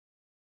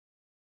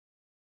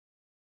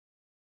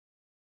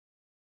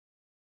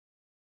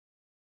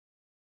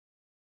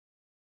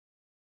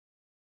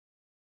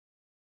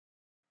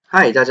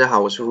嗨，大家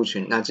好，我是胡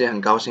群。那今天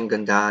很高兴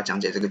跟大家讲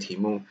解这个题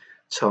目：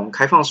从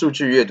开放数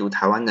据阅读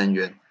台湾能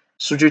源、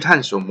数据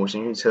探索、模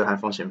型预测和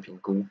风险评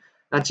估。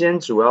那今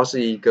天主要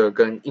是一个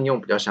跟应用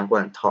比较相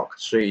关的 talk，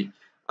 所以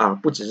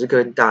不只是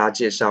跟大家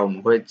介绍我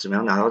们会怎么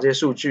样拿到这些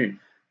数据，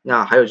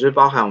那还有就是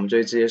包含我们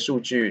对这些数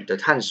据的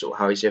探索，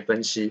还有一些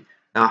分析，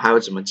然后还有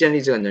怎么建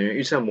立这个能源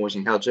预测模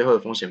型，还有最后的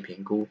风险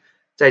评估，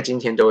在今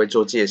天都会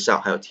做介绍，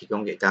还有提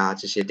供给大家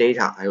这些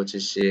data， 还有这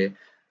些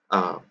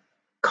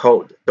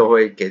code 都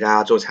会给大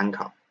家做参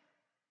考。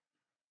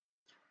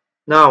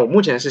那我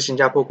目前是新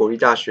加坡国立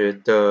大学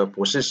的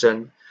博士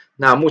生，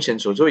那目前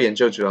所做研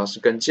究主要是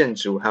跟建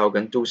筑还有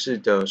跟都市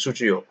的数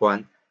据有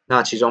关，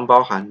那其中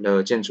包含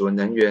了建筑的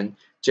能源、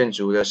建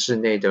筑的室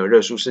内的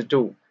热舒适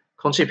度、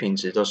空气品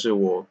质都是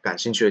我感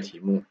兴趣的题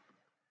目。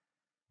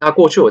那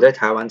过去我在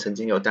台湾曾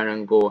经有担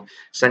任过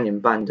3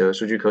年半的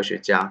数据科学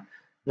家，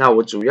那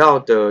我主要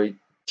的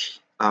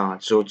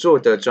所做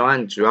的专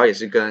案主要也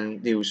是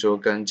跟，例如说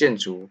跟建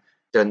筑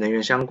的能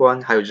源相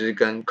关，还有就是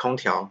跟空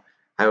调，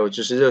还有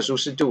就是热舒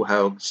适度，还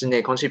有室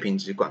内空气品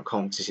质管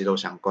控这些都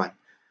相关。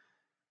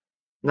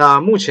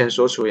那目前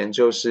所处研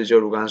究是，就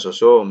如刚才所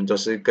说，我们都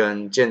是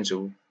跟建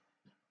筑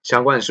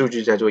相关的数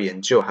据在做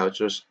研究，还有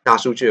就是大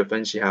数据的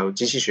分析，还有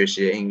机器学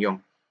习的应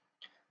用。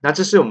那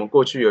这是我们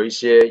过去有一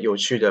些有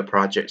趣的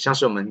project， 像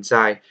是我们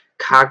在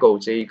Kaggle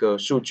这一个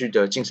数据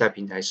的竞赛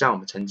平台上，我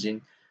们曾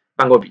经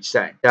办过比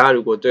赛。大家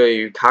如果对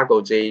于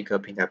Kaggle 这一个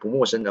平台不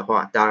陌生的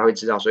话，大家会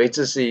知道，所以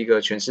这是一个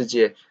全世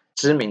界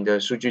知名的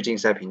数据竞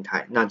赛平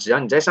台。那只要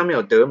你在上面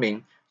有得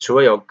名，除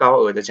了有高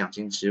额的奖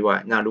金之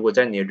外，那如果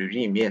在你的履历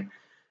里面，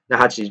那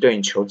它其实对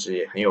你求职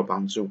也很有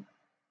帮助。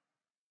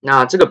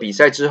那这个比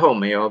赛之后，我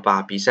们有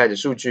把比赛的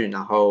数据，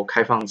然后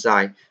开放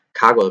在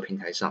Kaggle 的平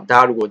台上。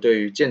大家如果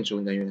对于建筑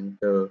能源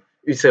的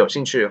预测有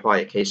兴趣的话，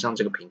也可以上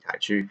这个平台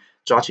去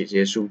抓取这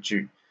些数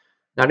据。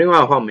那另外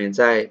的话，我们也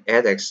在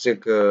edX 这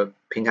个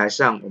平台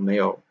上，我们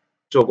有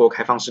做过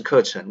开放式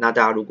课程。那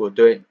大家如果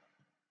对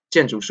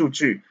建筑数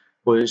据，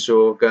或者是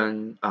说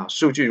跟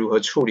数据如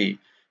何处理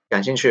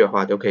感兴趣的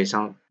话，都可以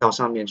到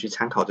上面去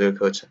参考这个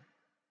课程。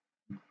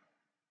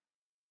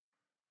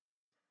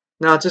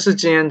那这是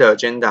今天的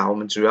agenda， 我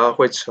们主要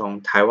会从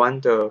台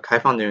湾的开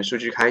放能源数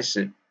据开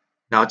始，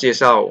然后介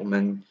绍我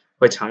们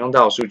会常用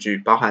到的数据，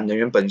包含能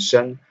源本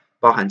身，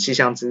包含气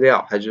象资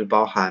料，还就是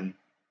包含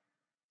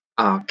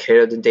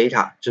calendar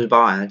data， 就是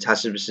包含它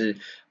是不是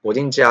国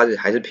定假日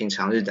还是平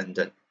常日等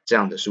等这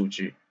样的数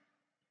据。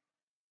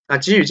那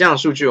基于这样的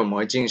数据，我们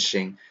会进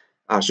行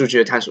数据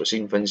的探索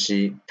性分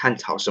析，探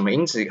讨什么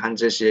因子和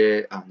这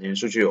些能源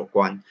数据有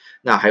关。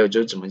那还有就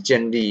是怎么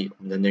建立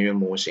我们的能源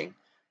模型。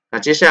那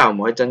接下来我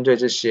们会针对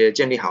这些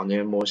建立好能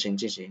源模型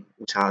进行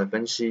误差的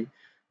分析。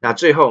那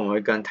最后我们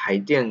会跟台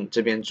电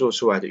这边做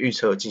出来的预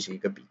测进行一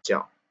个比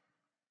较。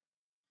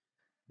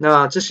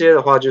那这些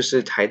的话就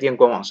是台电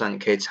官网上你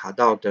可以查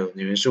到的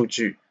能源数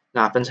据。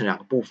那分成2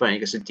个部分，一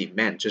个是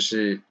demand， 就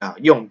是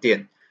用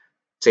电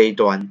这一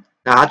端。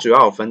那它主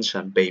要有分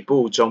成北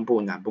部、中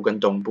部、南部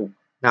跟东部。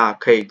那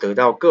可以得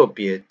到个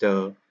别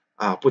的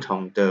不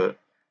同的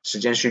时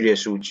间序列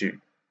数据。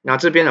那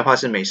这边的话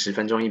是每10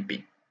分钟1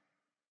笔。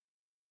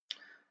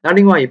那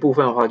另外一部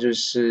分的话就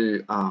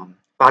是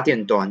发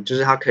电端，就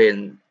是它可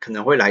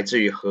能会来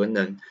自于核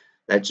能，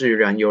来自于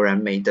燃油、燃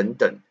煤等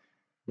等。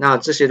那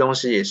这些东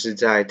西也是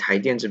在台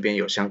电这边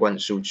有相关的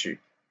数据。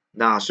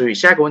那所以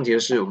下一个问题就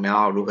是我们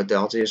要如何得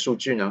到这些数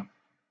据呢？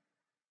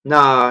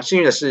那幸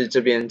运的是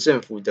这边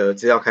政府的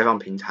资料开放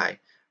平台，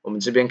我们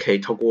这边可以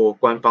透过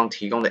官方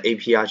提供的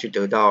API 去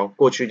得到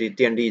过去的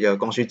电力的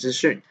供需资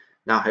讯，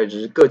那还有就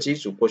是各机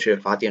组过去的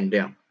发电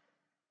量。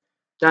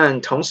但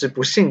同时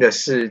不幸的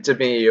是，这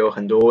边也有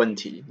很多问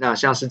题。那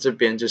像是这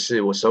边就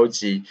是我收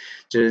集，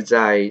就是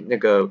在那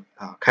个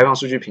开放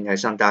数据平台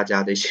上大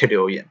家的一些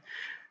留言。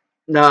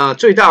那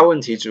最大的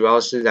问题主要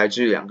是来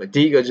自于2个，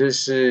第一个就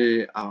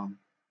是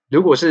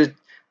如果是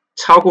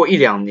超过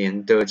1-2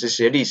年的这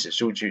些历史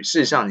数据，事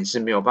实上你是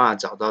没有办法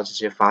找到这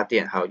些发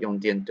电还有用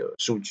电的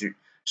数据。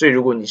所以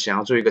如果你想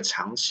要做一个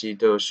长期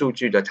的数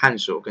据的探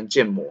索跟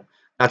建模，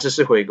那这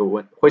是会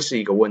是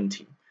一个问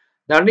题。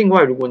那另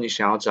外，如果你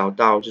想要找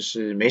到就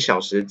是每小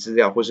时的资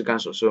料，或是刚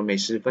才所说的每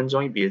10分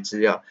钟1笔的资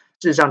料，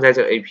事实上在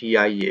这个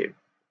API 也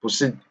不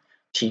是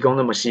提供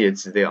那么细的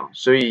资料，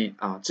所以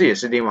这也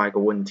是另外一个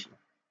问题。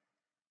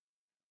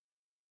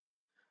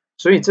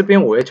所以这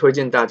边我会推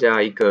荐大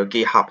家一个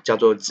GitHub 叫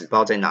做纸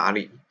包在哪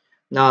里。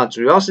那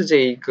主要是这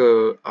一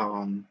个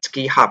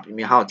GitHub 里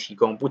面还有提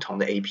供不同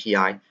的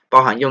API，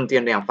 包含用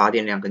电量、发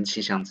电量跟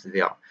气象资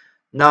料。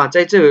那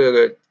在这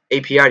个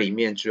API 里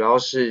面，主要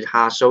是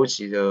它收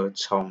集了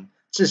从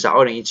至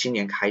少2017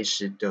年开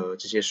始的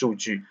这些数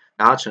据，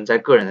然后存在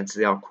个人的资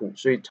料库，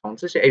所以从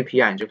这些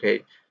API 你就可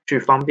以去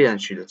方便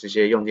取得这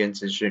些用电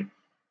资讯。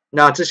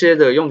那这些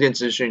的用电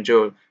资讯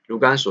就如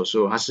刚才所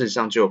说，它事实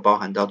上就有包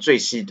含到最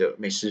细的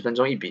每10分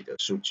钟1笔的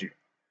数据。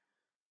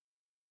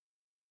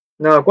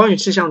那关于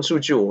气象数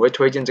据，我会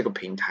推荐这个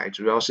平台，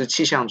主要是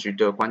气象局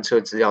的观测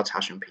资料查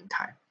询平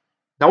台。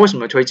那为什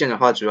么推荐的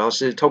话，主要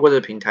是透过这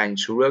个平台，你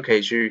除了可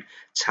以去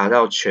查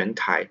到全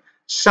台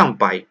上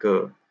百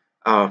个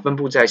分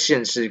布在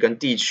县市跟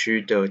地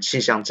区的气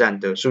象站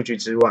的数据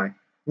之外，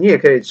你也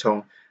可以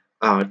从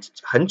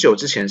很久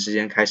之前的时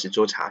间开始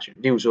做查询，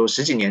例如说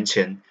10几年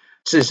前，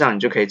事实上你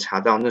就可以查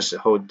到那时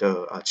候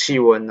的气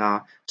温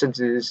啊，甚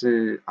至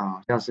是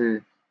像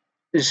是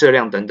日射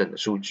量等等的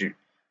数据。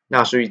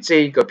那所以这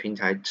一个平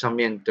台上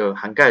面的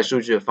涵盖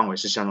数据的范围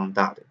是相当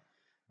大的，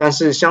但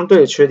是相对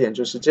的缺点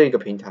就是这个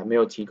平台没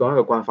有提供一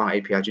个官方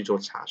API 去做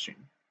查询。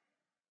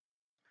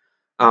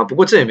不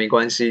过这也没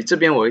关系，这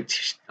边我会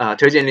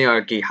推荐另外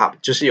一个 GitHub，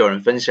 就是有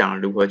人分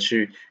享如何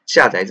去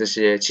下载这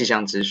些气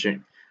象资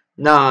讯。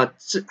那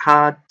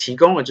它提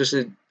供了就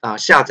是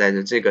下载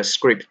的这个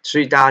script， 所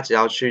以大家只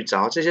要去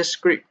找到这些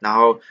script， 然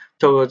后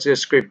透过这个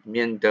script 里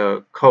面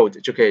的 code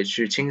就可以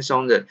去轻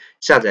松的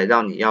下载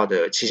到你要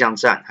的气象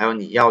站，还有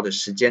你要的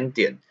时间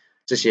点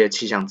这些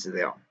气象资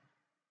料。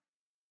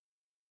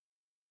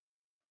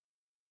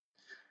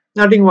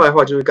那另外的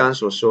话就是刚刚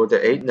所说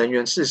的，能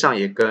源事实上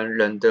也跟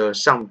人的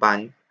上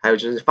班还有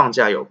就是放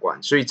假有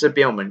关，所以这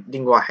边我们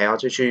另外还要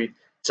再去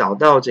找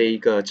到这一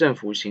个政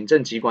府行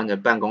政机关的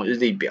办公日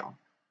历表。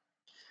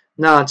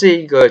那这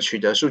一个取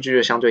得数据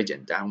就相对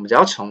简单，我们只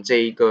要从这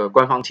一个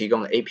官方提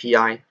供的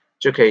API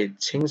就可以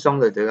轻松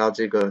的得到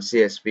这个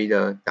CSV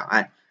的档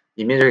案，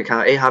里面就可以看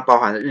到，它包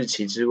含了日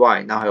期之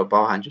外，然后还有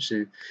包含就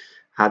是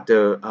它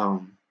的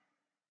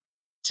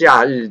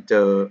假日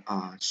的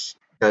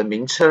的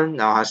名称，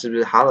然后它是不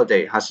是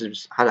holiday， 它是不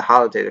是它的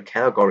holiday 的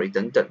category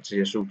等等这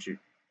些数据。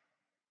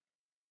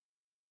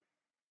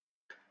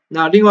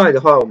那另外的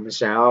话，我们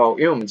想要，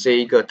因为我们这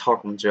一个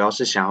talk， 我们主要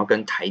是想要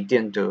跟台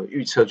电的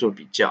预测做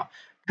比较，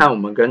看我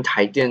们跟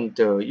台电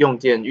的用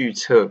电预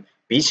测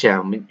比起来，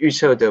我们预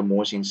测的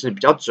模型是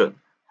比较准，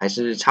还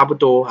是差不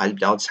多，还是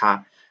比较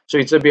差？所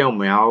以这边我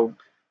们要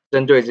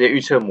针对这些预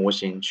测模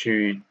型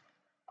去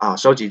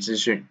收集资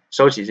讯，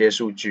收集这些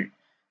数据。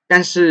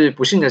但是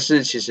不幸的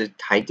是，其实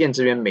台电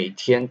这边每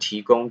天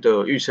提供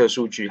的预测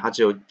数据，它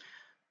只有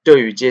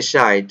对于接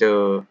下来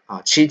的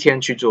7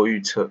天去做预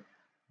测，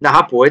那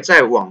它不会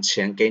再往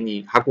前给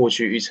你它过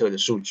去预测的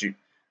数据。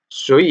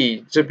所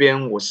以这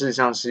边我事实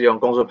上是用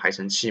工作排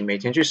程器每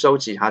天去收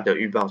集它的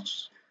预报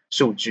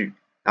数据，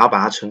然后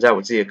把它存在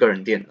我自己的个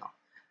人电脑。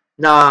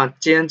那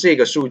今天这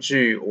个数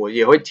据我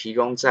也会提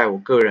供在我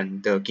个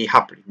人的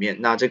GitHub 里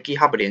面，那这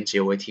GitHub 连接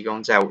我会提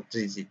供在我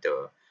自己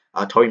的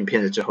投影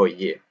片的最后一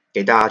页，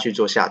给大家去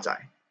做下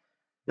载。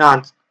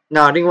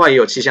那另外也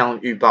有气象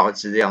预报的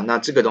资料，那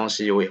这个东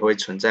西我也会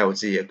存在我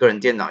自己的个人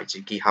电脑以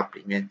及 GitHub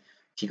里面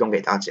提供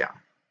给大家。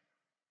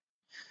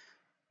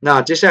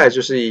那接下来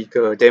就是一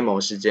个 demo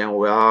时间，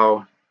我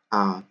要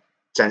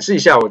展示一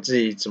下我自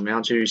己怎么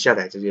样去下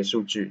载这些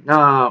数据。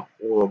那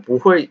我不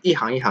会一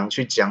行一行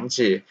去讲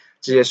解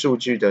这些数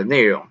据的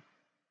内容，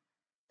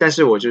但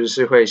是我就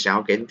是会想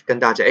要跟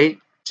大家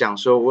讲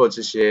说我有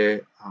这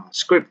些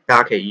script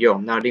大家可以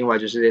用，那另外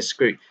就是这些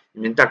script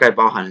里面大概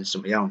包含了什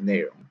么样的内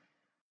容。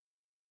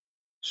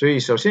所以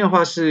首先的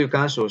话是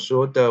刚刚所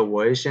说的，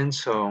我会先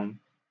从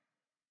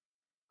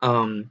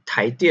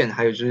台电，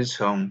还有就是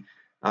从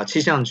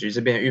气象局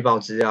这边预报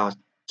资料，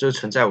就是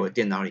存在我的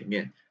电脑里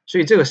面。所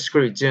以这个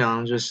script 基本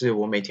上就是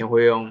我每天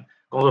会用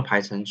工作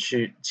排程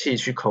器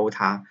去抠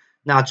它。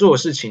那做的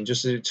事情就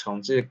是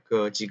从这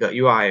个几个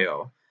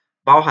URL，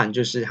 包含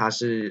就是它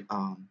是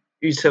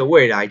预测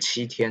未来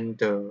7天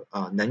的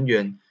能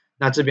源，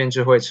那这边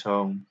就会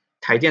从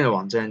台电的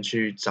网站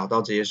去找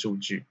到这些数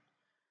据。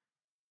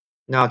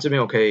那这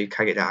边我可以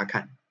开给大家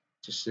看，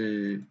就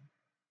是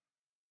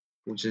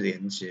复制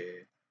连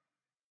接。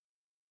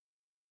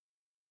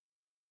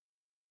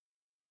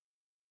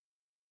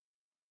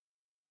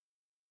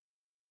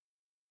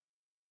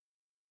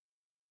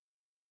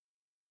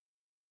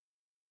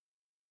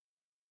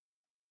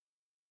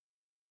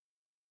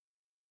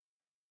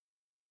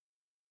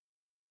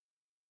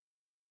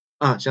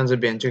像这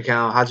边就看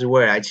到它是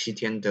未来7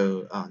天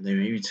的能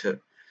源预测。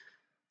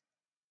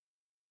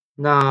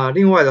那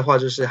另外的话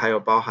就是还有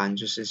包含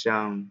就是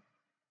像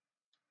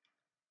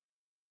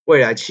未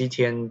来7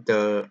天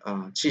的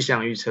气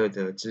象预测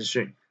的资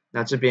讯，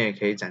那这边也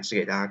可以展示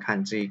给大家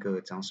看这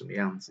个长什么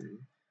样子。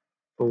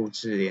复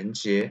制连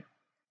接，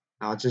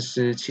然后这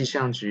是气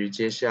象局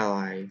接下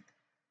来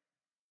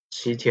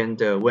7天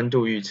的温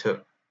度预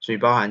测。所以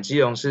包含基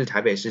隆市、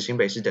台北市、新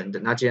北市等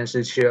等。那今天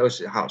是7月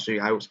20号，所以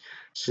还有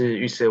是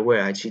预测未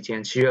来7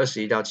天，7月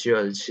21到7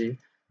月27。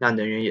那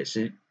能源也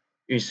是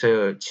预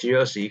测7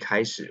月21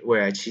开始，未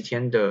来7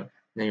天的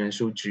能源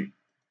数据。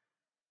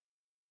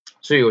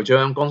所以我就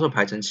用工作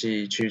排程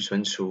器去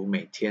存储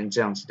每天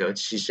这样子的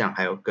气象，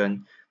还有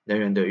跟能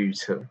源的预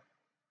测。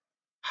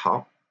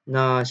好，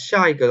那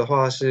下一个的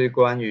话是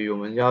关于我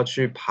们要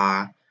去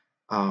爬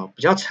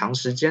比较长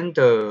时间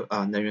的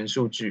能源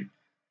数据。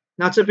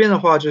那这边的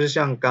话，就是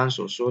像刚刚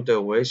所说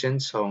的，我会先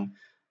从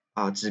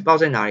纸报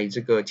在哪里这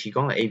个提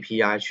供的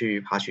API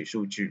去爬取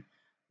数据。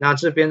那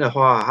这边的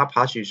话，它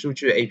爬取数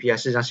据的 API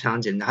事实上相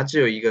当简单，它只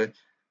有一个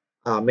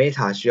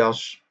meta 需要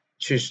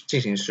去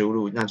进行输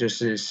入，那就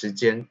是时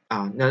间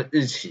那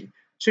日期。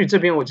所以这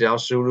边我只要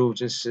输入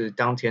就是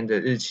当天的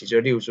日期，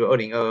就例如说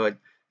2022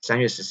 3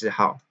月14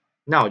号，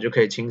那我就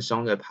可以轻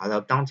松的爬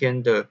到当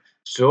天的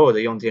所有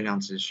的用电量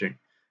资讯。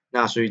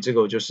那所以这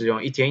个我就是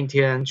用一天一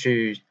天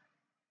去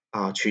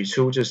取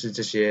出就是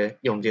这些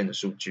用电的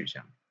数据这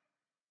样。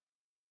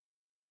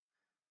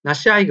那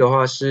下一个的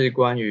话是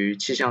关于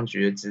气象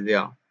局的资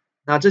料。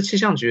那这气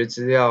象局的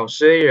资料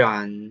虽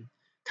然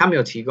它没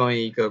有提供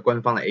一个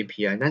官方的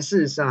API， 但事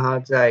实上它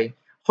在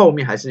后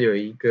面还是有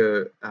一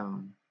个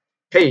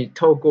可以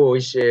透过一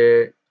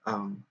些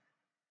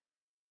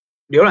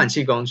浏览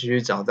器工具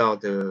去找到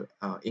的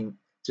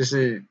就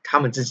是他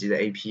们自己的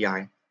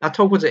API。那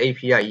透过这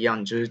API 一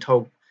样，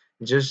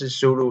你就是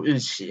输入日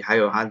期，还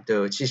有它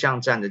的气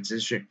象站的资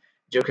讯，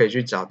你就可以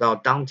去找到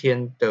当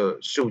天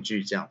的数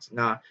据这样子。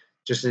那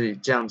就是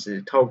这样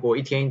子，透过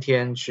一天一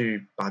天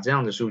去把这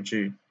样的数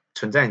据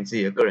存在你自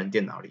己的个人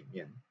电脑里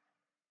面。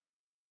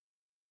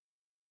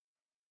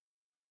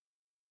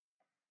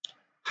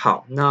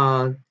好，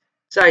那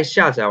在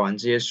下载完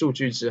这些数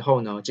据之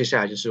后呢，接下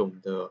来就是我们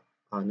的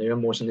能源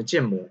模型的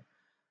建模。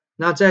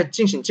那在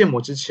进行建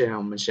模之前，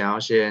我们想要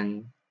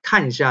先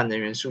看一下能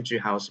源数据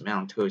还有什么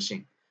样的特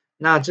性。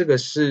那这个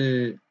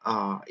是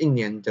一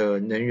年的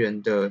能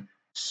源的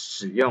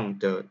使用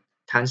的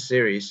time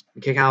series，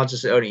 你可以看到这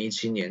是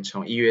2017年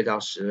从1月到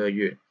12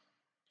月。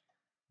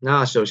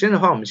那首先的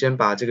话，我们先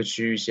把这个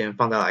区域先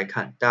放大来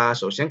看，大家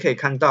首先可以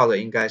看到的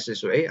应该是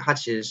说，它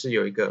其实是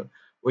有一个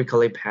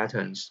weekly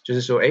patterns， 就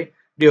是说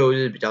，6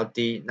日比较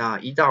低，那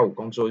1到5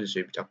工作日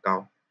所以比较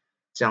高，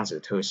这样子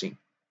的特性。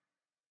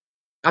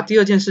那第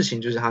二件事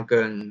情就是它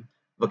跟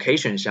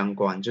vacation 相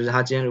关，就是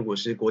它今天如果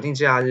是国定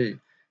假日，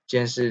今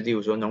天是例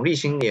如说农历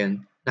新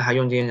年，那它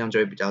用电量就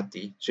会比较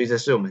低，所以这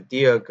是我们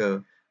第二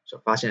个所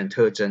发现的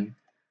特征。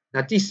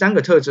那第三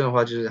个特征的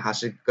话，就是它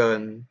是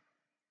跟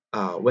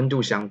温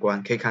度相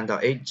关，可以看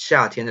到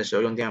夏天的时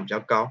候用电量比较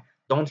高，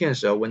冬天的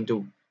时候温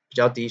度比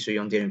较低，所以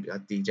用电量比较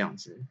低这样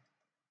子。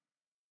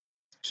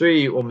所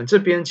以我们这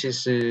边其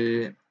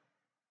实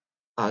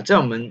在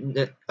我们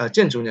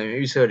建筑能源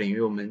预测领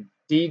域，我们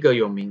第一个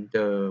有名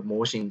的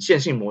模型，线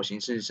性模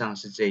型，事实上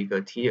是这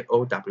个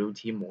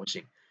TOWT 模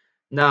型。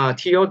那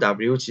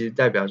TOW 其实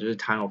代表就是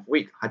time of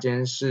week， 它今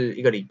天是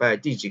一个礼拜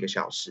第几个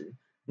小时。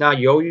那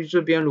由于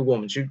这边如果我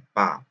们去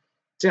把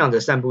这样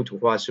的散布图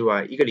画出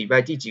来，一个礼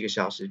拜第几个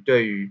小时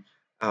对于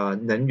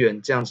能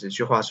源这样子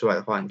去画出来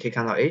的话，你可以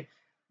看到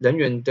能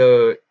源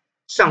的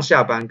上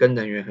下班跟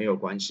能源很有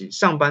关系，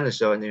上班的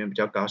时候能源比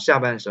较高，下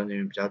班的时候能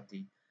源比较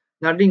低。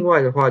那另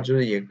外的话就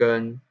是也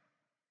跟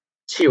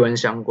气温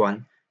相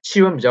关，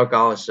气温比较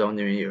高的时候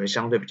能源也会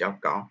相对比较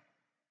高。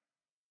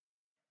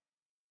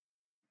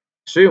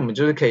所以我们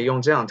就是可以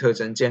用这样的特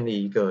征建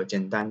立一个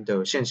简单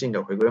的线性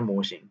的回归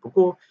模型。不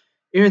过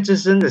因为这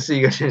真的是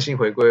一个线性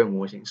回归的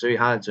模型，所以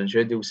它的准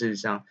确度事实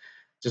上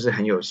就是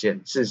很有限。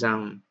事实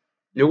上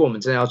如果我们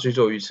真的要去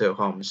做预测的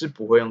话，我们是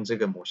不会用这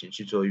个模型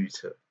去做预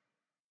测。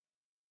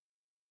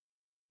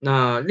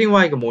那另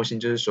外一个模型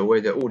就是所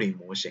谓的物理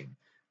模型，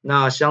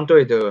那相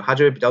对的它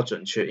就会比较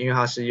准确，因为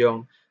它是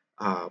用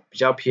比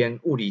较偏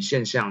物理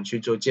现象去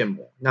做建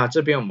模。那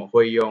这边我们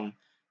会用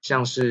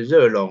像是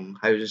热容，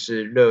还有就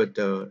是热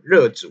的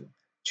热阻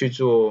去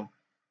做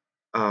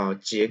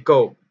结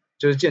构，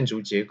就是建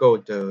筑结构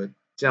的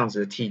这样子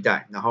的替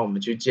代，然后我们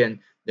去建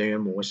能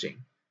源模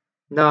型。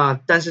那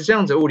但是这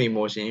样子的物理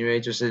模型，因为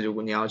就是如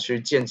果你要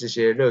去建这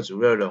些热阻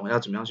热容，要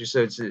怎么样去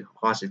设置，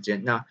花时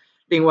间。那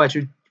另外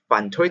去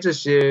反推这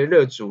些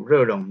热阻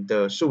热容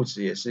的数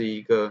值，也是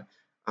一个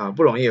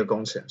不容易的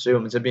工程，所以我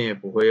们这边也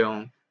不会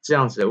用这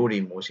样子的物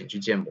理模型去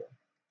建模。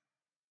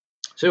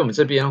所以我们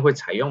这边会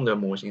采用的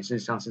模型事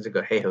实上是这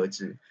个黑盒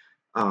子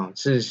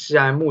是现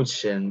在目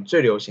前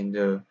最流行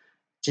的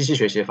机器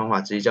学习的方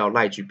法之一，叫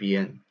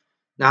LightGBM。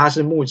那它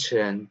是目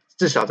前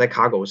至少在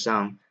Cargo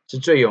上是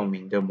最有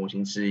名的模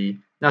型之一。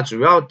那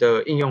主要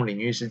的应用领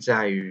域是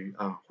在于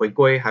回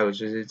归，还有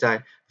就是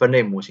在分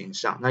类模型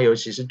上。那尤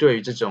其是对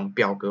于这种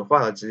表格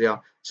化的资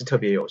料是特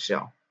别有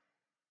效。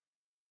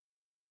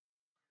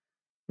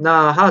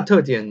那它的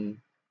特点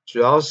主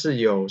要是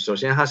首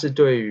先它是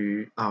对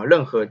于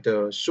任何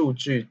的数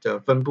据的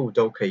分布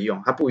都可以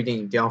用，它不一定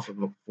一定要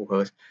符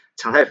合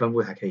常态分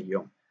布才可以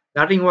用。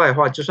那另外的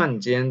话，就算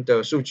你今天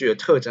的数据的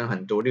特征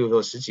很多，例如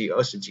说10几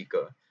个、20几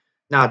个，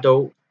那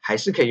都还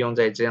是可以用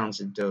在这样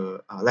子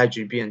的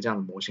LightGBM 这样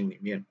的模型里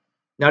面。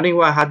那另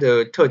外它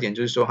的特点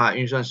就是说它的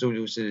运算速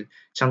度是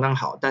相当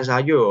好，但是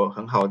它又有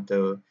很好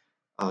的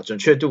准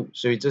确度，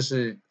所以这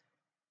是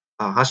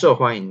它受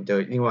欢迎的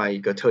另外一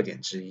个特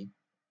点之一。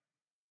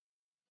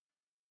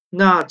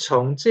那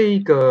从这一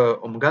个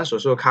我们刚刚所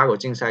说的 Cargo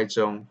竞赛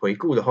中回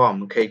顾的话，我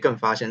们可以更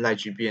发现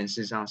LightGBM 事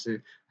实上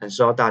是很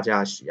受到大家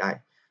的喜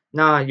爱。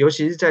那尤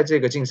其是在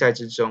这个竞赛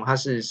之中，它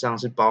事实上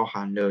是包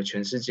含了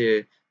全世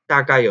界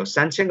大概有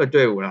3000个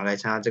队伍来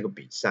参加这个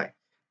比赛。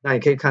那你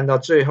可以看到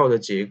最后的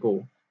结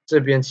果，这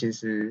边其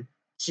实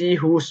几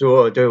乎所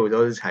有队伍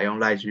都是采用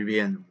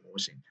LightGBM 的模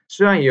型。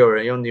虽然也有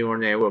人用 Neural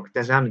Network，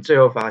 但是他们最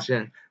后发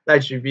现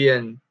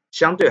LightGBM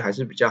相对还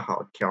是比较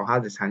好调它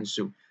的参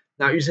数。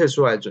那预测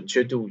出来的准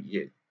确度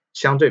也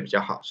相对比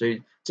较好，所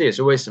以这也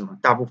是为什么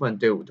大部分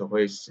队伍都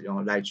会使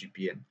用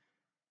LightGBM。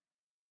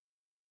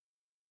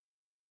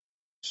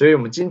所以我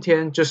们今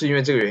天就是因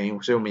为这个原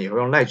因，所以我们也会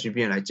用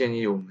LightGBM来建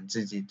立我们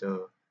自己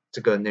的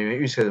这个能源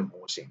预测的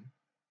模型。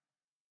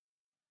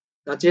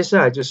那接下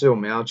来就是我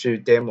们要去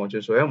demo， 就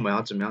是说，我们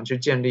要怎么样去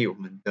建立我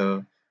们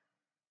的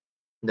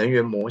能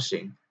源模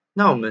型？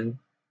那我们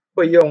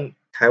会用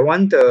台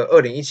湾的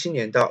2017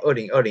年到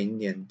2020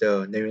年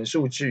的能源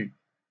数据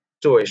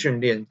作为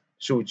训练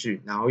数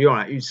据，然后用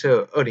来预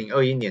测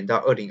2021年到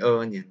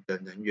2022年的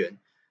能源。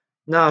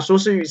那说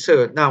是预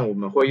测，那我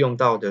们会用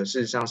到的事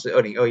实上是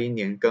2021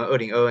年跟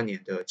2022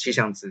年的气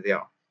象资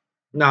料。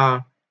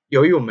那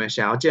由于我们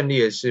想要建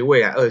立的是未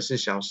来24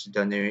小时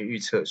的能源预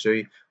测，所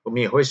以我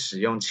们也会使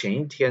用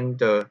前一天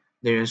的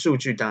能源数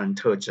据当然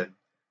特征。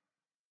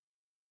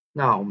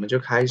那我们就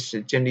开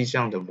始建立这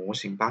样的模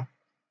型吧。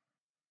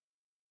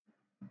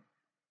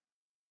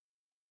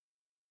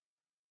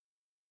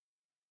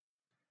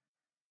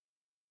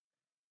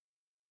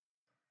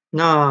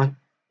那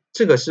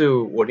这个是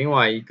我另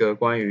外一个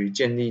关于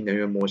建立能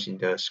源模型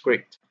的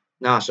script。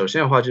那首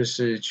先的话就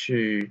是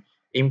去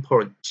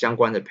import 相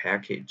关的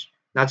package。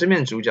那这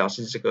边主角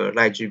是这个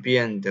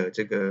LightGBM 的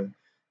这个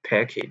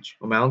package，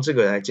 我们要用这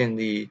个来建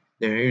立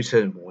能源预测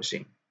的模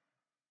型。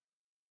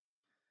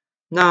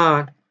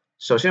那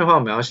首先的话，我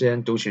们要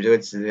先读取这个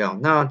资料。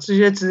那这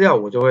些资料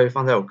我就会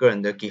放在我个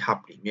人的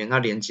GitHub 里面，那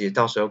连接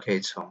到时候可以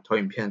从投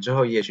影片最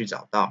后一页去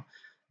找到。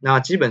那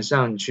基本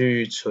上你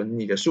去存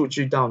你的数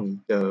据到你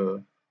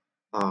的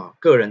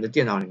个人的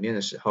电脑里面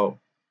的时候，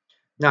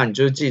那你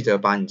就记得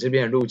把你这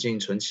边的路径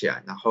存起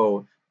来，然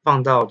后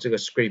放到这个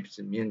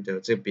script 里面的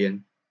这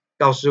边，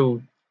告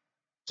诉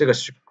这个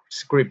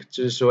script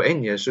就是说，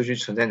你的数据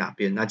存在哪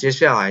边。那接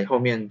下来后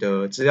面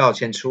的资料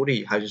前处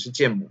理还有就是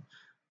建模，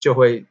就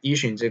会依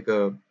循这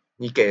个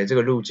你给的这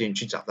个路径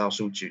去找到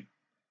数据。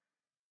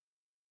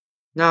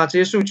那这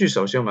些数据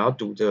首先我们要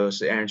读的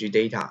是 energy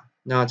data。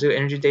那这个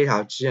energy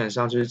data 基本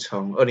上就是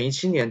从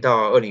2017年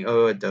到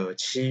2022的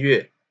7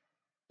月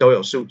都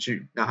有数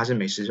据，那它是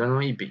每10分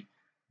钟一笔，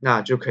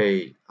那就可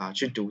以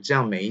去读这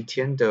样每一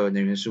天的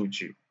能源数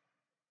据。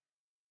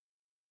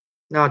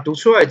那读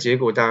出来的结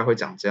果大概会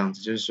长这样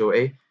子，就是说，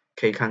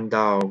可以看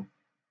到，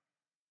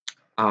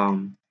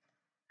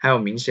还有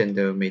明显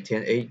的每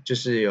天，就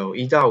是有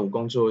1到5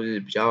工作日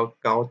比较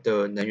高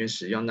的能源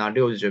使用，那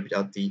6日就比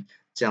较低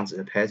这样子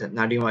的 pattern。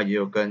那另外也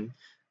有跟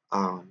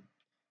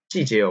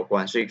季节有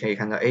关，所以可以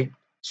看到，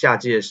夏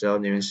季的时候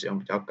能源使用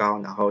比较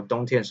高，然后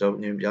冬天的时候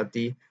能源比较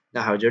低。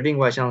那还有就另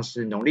外像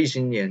是农历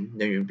新年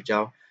能源比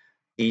较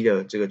低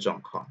的这个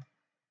状况。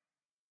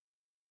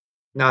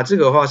那这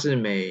个的话是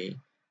每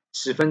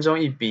10分钟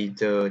一笔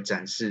的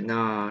展示，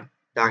那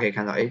大家可以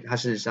看到，它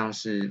事实上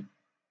是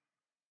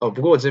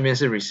不过我这边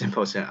是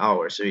resample 成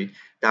hour， 所以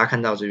大家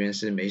看到这边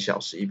是每小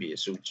时一笔的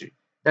数据，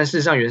但事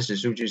实上原始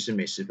数据是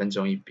每10分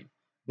钟一笔。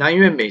那因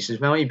为每10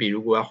分钟一笔，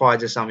如果要画在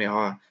这上面的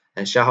话，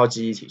很消耗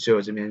记忆体，所以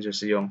我这边就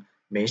是用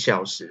每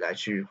小时来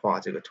去画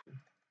这个图。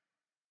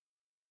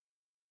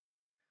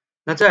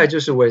那再来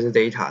就是 weather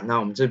data， 那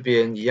我们这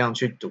边一样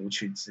去读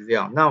取资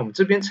料。那我们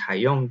这边采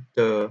用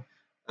的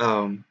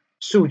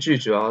数据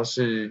主要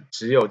是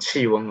只有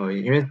气温而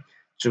已，因为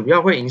主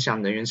要会影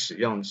响能源使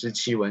用是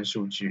气温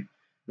数据。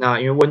那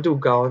因为温度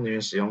高，能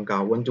源使用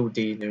高；温度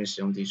低，能源使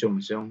用低，所以我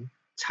们是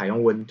采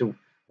用温度。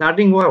那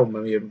另外我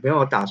们也没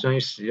有打算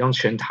使用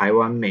全台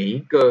湾每一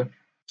个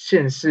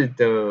县市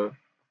的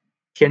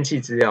天气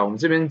资料，我们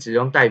这边只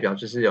用代表，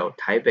就是有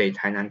台北、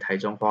台南、台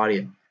中、花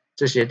莲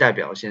这些代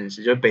表县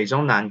市，就北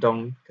中南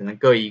东可能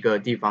各一个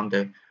地方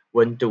的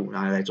温度，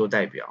然后来做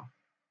代表。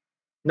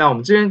那我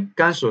们这边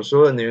刚刚所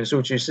说的能源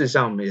数据，事实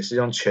上我们也是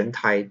用全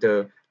台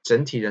的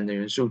整体的能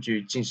源数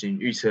据进行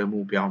预测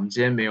目标。我们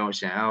今天没有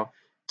想要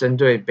针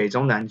对北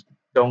中南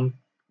东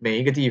每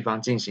一个地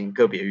方进行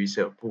个别预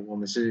测，不，我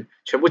们是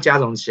全部加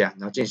总起来，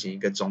然后进行一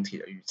个总体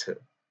的预测。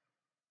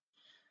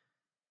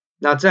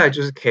那再来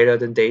就是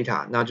calendar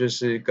data， 那就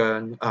是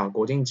跟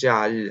国定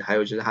假日，还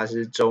有就是它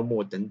是周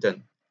末等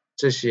等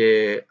这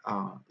些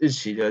日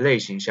期的类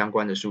型相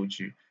关的数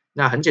据。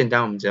那很简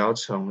单，我们只要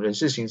从人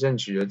事行政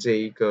局的这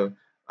一个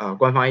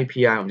官方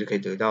API， 我们就可以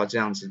得到这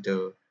样子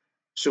的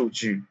数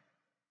据。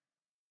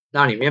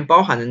那里面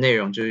包含的内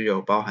容就是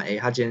有包含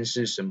它今天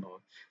是什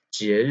么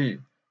节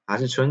日，还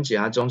是春节，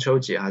还是中秋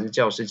节，还是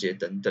教师节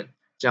等等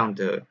这样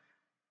的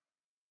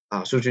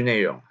数据内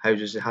容，还有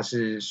就是它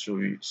是不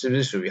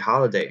是属于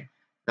holiday，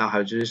 那还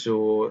有就是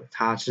说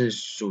它是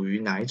属于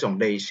哪一种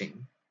类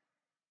型。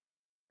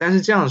但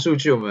是这样的数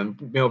据我们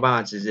没有办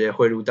法直接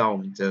汇入到我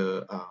们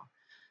的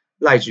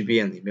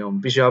LightGBM 里面，我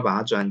们必须要把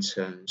它转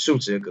成数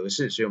值的格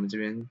式，所以我们这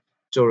边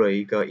做了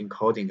一个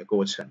encoding 的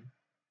过程。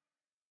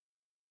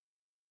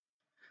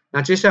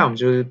那接下来我们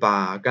就是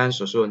把刚刚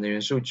所说的能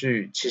源数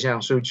据、气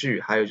象数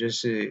据，还有就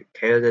是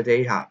calendar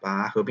data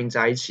把它合并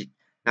在一起，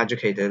那就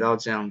可以得到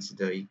这样子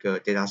的一个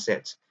data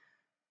set。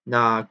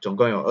那总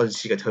共有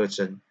27个特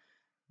征。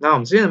那我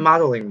们之前的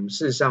modeling， 我们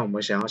事实上我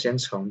们想要先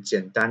从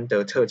简单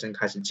的特征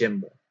开始建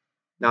模。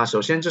那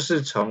首先就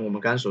是从我们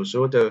刚刚所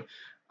说的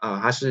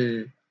它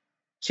是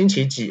星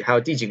期几还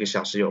有第几个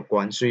小时有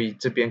关，所以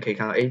这边可以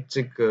看到，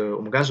这个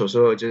我们刚刚所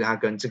说的就是它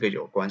跟这个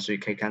有关，所以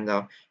可以看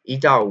到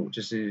1到5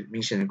就是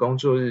明显的工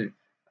作日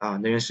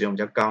能源使用比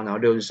较高，然后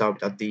6日稍微比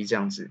较低这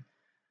样子。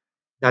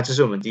那这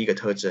是我们第一个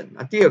特征。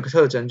那第二个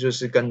特征就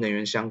是跟能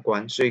源相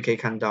关，所以可以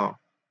看到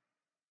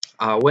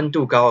温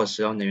度高的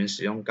时候能源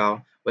使用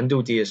高，温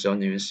度低的时候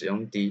能源使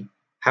用低。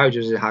还有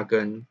就是它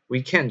跟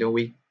weekend 跟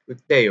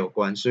weekday 有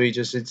关，所以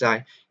就是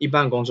在一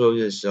般工作日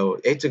的时候，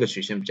这个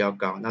曲线比较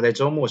高，那在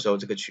周末的时候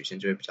这个曲线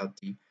就会比较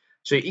低。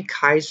所以一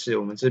开始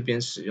我们这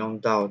边使用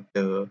到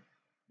的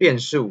变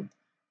数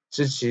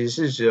其实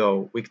是只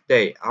有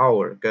weekday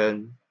hour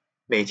跟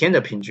每天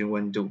的平均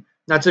温度。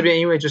那这边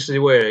因为就是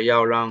为了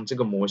要让这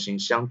个模型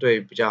相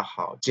对比较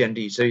好建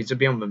立，所以这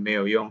边我们没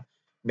有用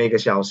每个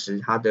小时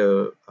它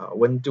的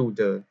温度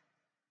的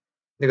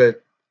那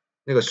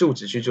个数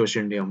值去做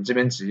训练，我们这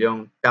边只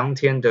用当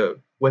天的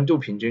温度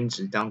平均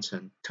值当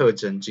成特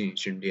征进行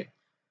训练。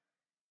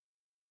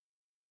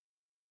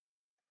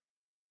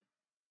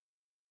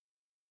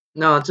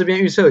那这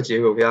边预测的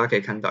结果大家可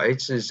以看到，事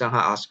实上它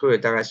R-square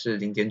大概是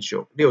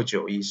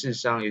0.9691，事实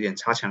上有点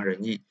差强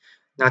人意。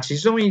那其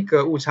中一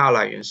个误差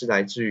来源是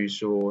来自于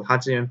说，它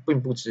这边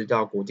并不知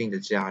道国定的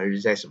假日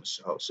在什么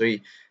时候，所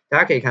以大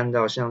家可以看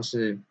到像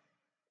是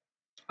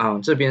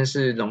这边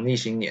是农历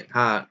新年，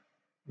它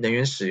能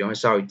源使用会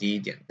稍微低一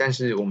点，但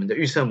是我们的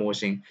预测模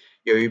型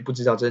由于不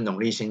知道这是农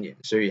历新年，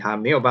所以它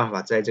没有办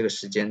法在这个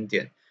时间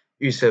点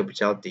预测比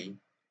较低，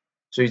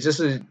所以这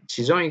是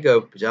其中一个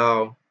比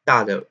较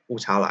大的误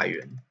差来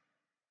源。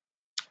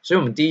所以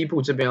我们第一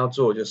步这边要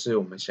做就是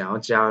我们想要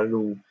加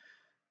入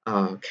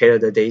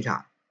calendar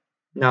data，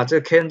 那这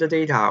个 calendar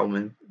data 我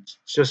们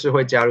就是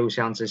会加入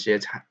像这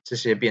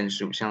些变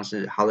数，像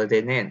是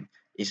holiday name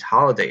is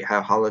holiday 还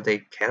有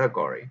holiday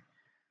category。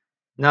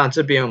那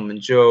这边我们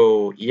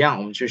就一样，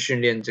我们去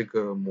训练这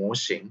个模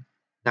型，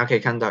大家可以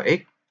看到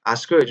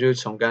R-square 就是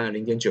从刚刚的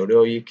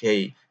0.961可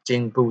以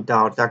进步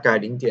到大概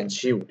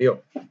0.756，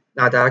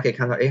那大家可以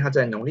看到它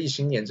在农历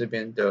新年这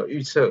边的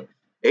预测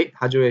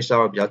它就会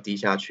稍微比较低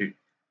下去，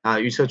那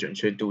预测准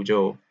确度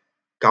就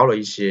高了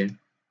一些。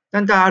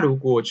但大家如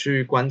果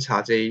去观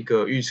察这一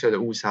个预测的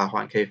误差的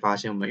话，可以发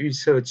现我们预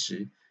测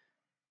值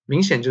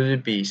明显就是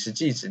比实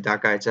际值大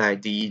概在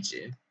低一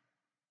截，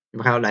你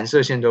们看到蓝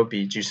色线都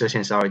比橘色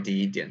线稍微低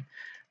一点。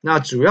那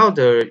主要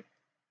的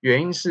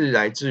原因是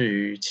来自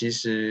于其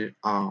实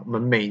我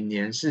们每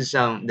年事实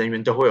上能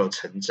源都会有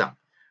成长，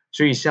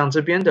所以像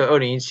这边的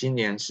2017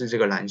年是这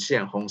个蓝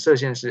线，红色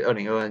线是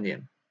2022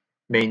年，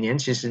每年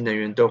其实能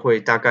源都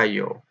会大概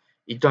有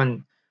一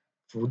段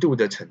幅度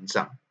的成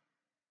长。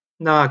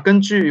那根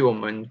据我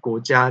们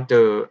国家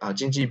的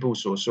经济部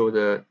所说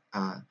的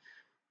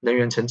能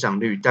源成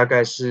长率大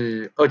概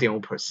是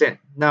 2.5%，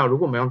 那如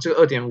果我们用这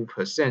个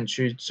 2.5%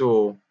 去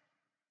做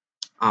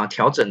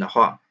调整的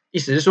话，意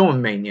思是说我们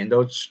每年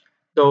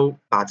都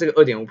把这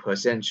个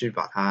 2.5% 去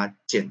把它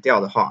减掉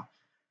的话，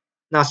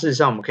那事实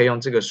上我们可以用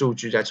这个数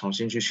据再重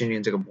新去训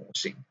练这个模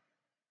型。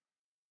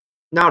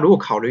那如果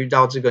考虑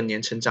到这个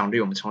年成长率，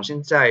我们重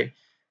新再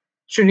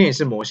训练一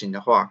次模型的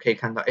话，可以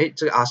看到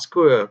这个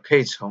R-square 可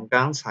以从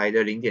刚才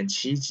的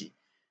0.7几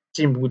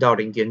进步到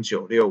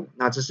0.965，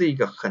那这是一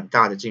个很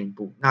大的进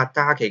步。那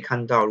大家可以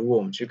看到，如果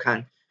我们去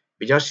看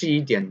比较细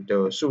一点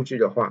的数据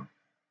的话，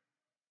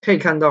可以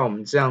看到我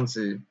们这样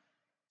子，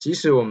即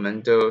使我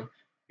们的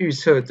预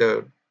测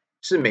的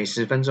是每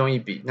10分钟一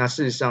笔，那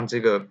事实上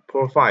这个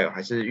profile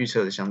还是预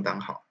测的相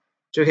当好，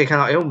就可以看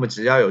到我们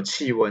只要有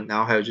气温，然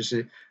后还有就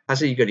是它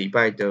是一个礼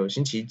拜的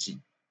星期几，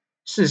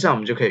事实上我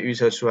们就可以预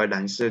测出来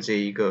蓝色这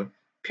一个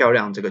漂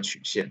亮这个曲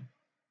线。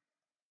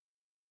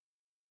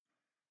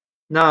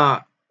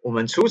那我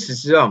们除此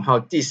之外，我们还有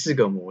第4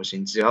个模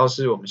型，只要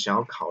是我们想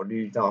要考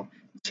虑到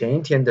前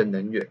一天的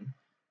能源。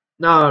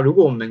那如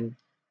果我们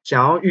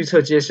想要预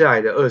测接下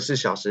来的24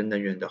小时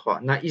能源的话，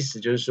那意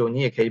思就是说，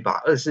你也可以把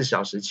24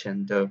小时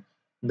前的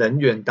能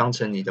源当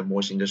成你的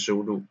模型的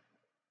输入。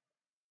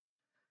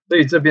所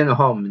以这边的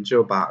话，我们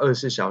就把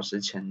24小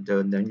时前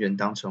的能源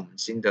当成我们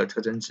新的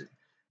特征值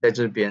在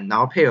这边，然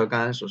后配合刚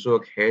刚所说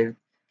的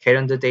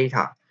calendar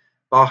data，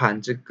 包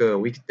含这个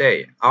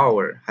weekday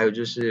hour， 还有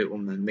就是我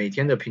们每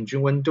天的平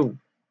均温度，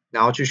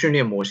然后去训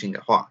练模型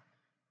的话，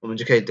我们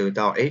就可以得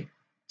到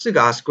这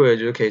个 R-square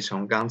就是可以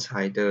从刚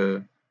才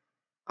的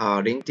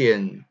我有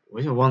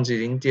点忘记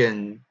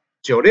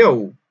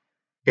0.965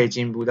可以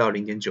进步到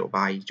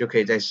0.981，就可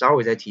以稍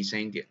微再提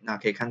升一点。那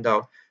可以看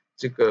到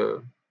这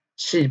个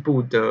细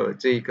部的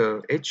这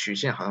个曲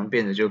线好像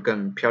变得就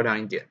更漂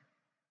亮一点。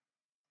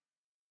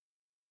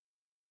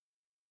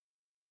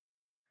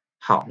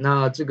好，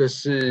那这个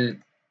是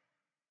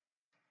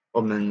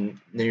我们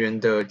能源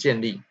的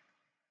建立。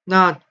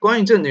那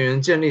关于这个能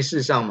源建立，事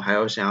实上我们还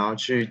有想要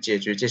去解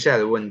决接下来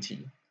的问题。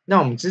那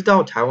我们知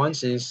道台湾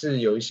其实是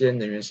有一些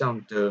能源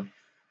上的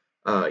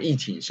议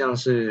题，像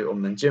是我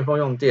们尖峰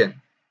用电，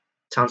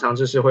常常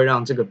就是会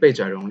让这个备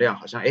载容量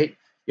好像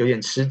有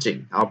点吃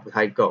紧，然后不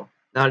太够。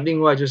那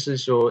另外就是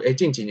说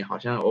近几年好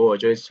像偶尔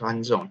就会发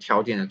生这种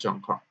跳电的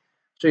状况，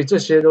所以这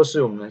些都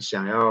是我们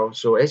想要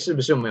说是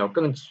不是我们有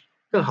更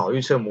更好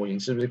预测模型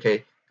是不是可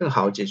以更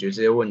好解决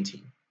这些问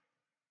题。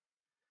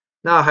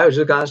那还有就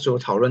是刚刚所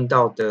讨论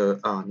到的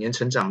年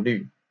成长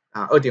率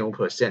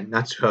2.5%，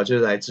那主要就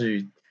是来自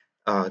于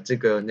这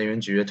个能源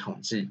局的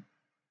统计。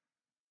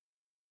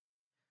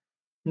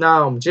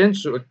那我们今天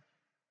主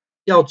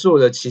要做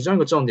的其中一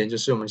个重点就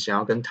是我们想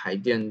要跟台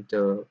电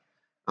的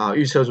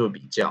预测做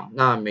比较。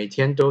那每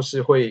天都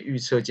是会预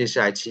测接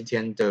下来7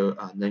天的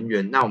能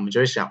源，那我们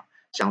就会想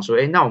说，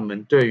那我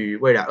们对于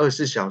未来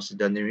24小时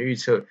的能源预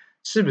测，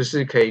是不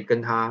是可以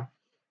跟它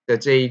的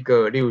这一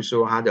个，例如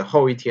说它的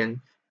后一天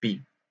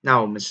比，那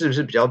我们是不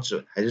是比较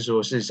准，还是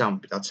说事实上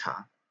比较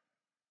差？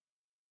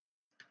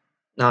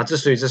那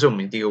所以这是我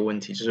们第一个问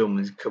题，就是我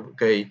们可不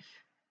可以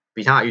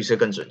比它的预测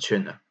更准确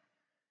呢？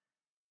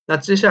那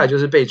接下来就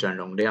是备转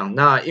容量。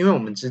那因为我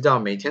们知道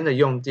每天的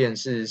用电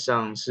事实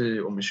上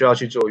是我们需要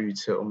去做预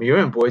测，我们永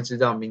远不会知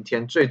道明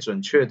天最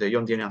准确的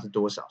用电量是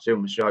多少，所以我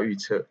们需要预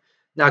测。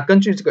那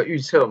根据这个预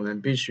测，我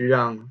们必须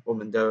让我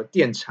们的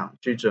电厂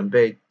去准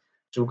备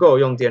足够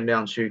用电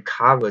量去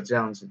cover 这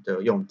样子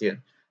的用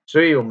电。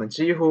所以我们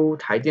几乎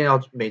台电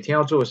每天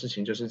要做的事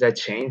情，就是在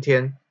前一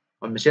天，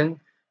我们先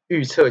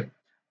预测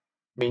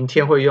明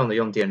天会用的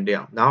用电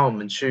量，然后我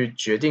们去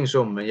决定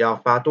说我们要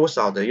发多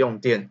少的用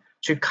电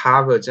去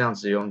cover 这样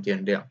子的用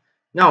电量。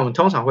那我们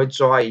通常会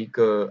抓一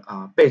个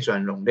备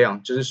转容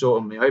量，就是说我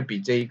们会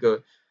比这一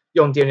个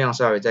用电量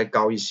稍微再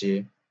高一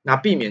些，那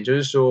避免就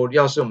是说，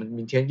要是我们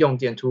明天用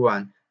电突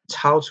然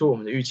超出我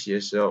们的预期的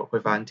时候，会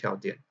发生跳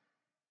电。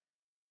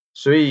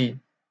所以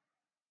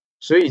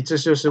这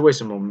就是为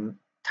什么我们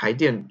台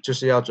电就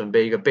是要准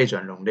备一个备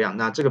转容量。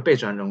那这个备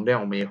转容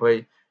量我们也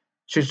会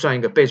去算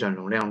一个备转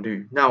容量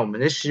率。那我们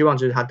的希望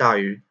就是它大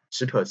于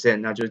10%，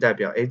那就代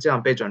表这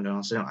样备转容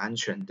量是很安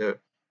全的。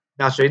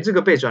那随这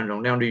个备转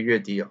容量率越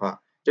低的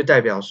话，就代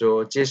表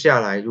说接下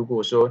来如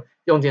果说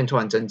用电突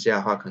然增加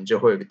的话，可能就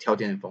会有一个跳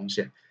电的风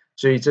险。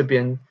所以这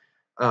边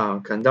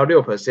可能到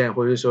6%，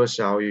或者说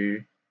小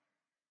于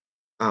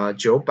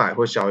900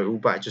或小于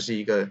500，就是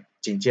一个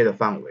警戒的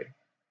范围。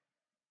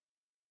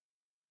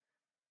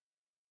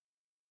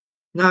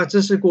那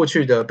这是过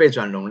去的备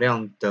转容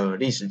量的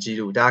历史记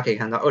录，大家可以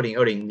看到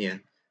2020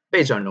年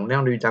备转容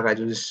量率大概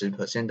就是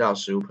10% 到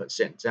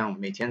15%，这样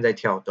每天在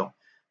跳动。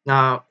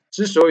那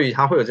之所以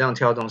它会有这样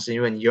跳动，是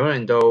因为你永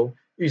远都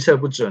预测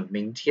不准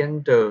明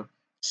天的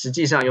实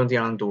际上用电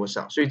量多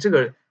少，所以这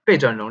个备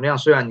转容量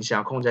虽然你想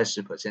要控在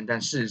10%，但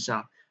事实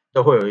上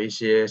都会有一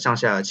些上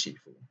下的起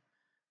伏。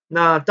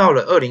那到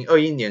了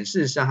2021年，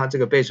事实上它这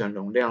个备转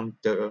容量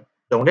的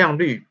容量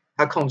率，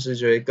它控制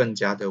就会更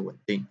加的稳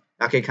定。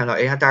大家可以看到，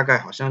它大概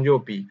好像又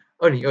比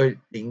2020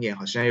年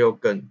好像又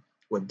更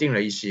稳定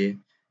了一些。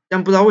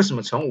但不知道为什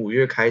么从5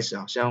月开始，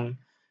好像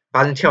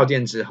发生跳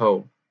电之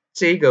后，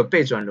这一个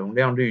备转容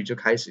量率就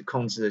开始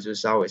控制的就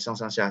稍微上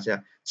上下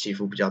下起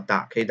伏比较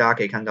大。大家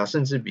可以看到，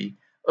甚至比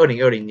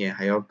2020年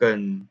还要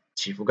更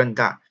起伏更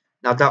大。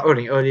那到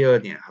2022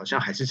年好像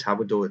还是差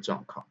不多的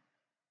状况。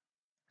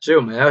所以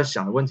我们要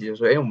想的问题就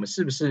是说，我们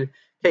是不是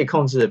可以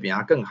控制的比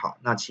它更好，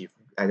那起伏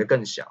来得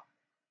更小？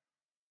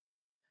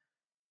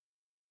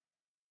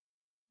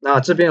那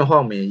这边的话，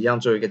我们也一样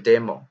做一个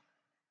demo。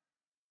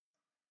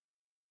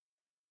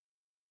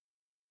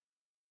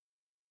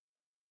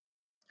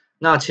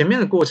那前面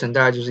的过程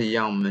大概就是一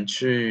样，我们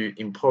去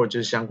import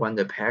就是相关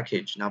的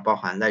package， 那包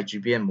含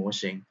GBM 模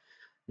型。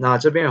那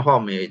这边的话，我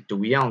们也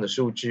读一样的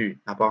数据，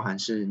那包含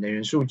是能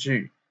源数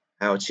据，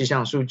还有气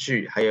象数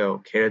据，还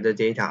有 Care 的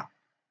data。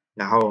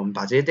然后我们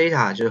把这些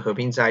data 就是合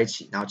并在一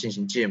起，然后进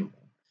行建模。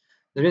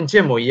那边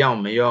建模一样，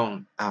我们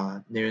用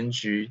能源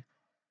局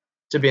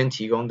这边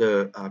提供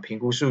的评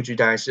估数据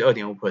大概是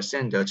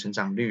2.5% 的成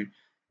长率，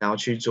然后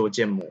去做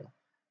建模。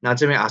那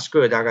这边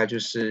R² 大概就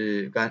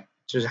是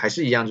还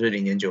是一样，就是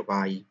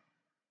0.981。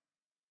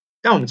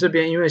但我们这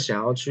边因为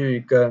想要去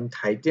跟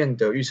台电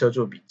的预测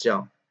做比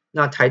较，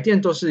那台电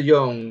都是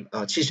用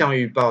气象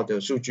预报的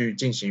数据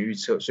进行预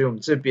测，所以我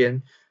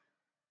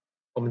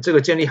们这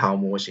个建立好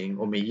模型，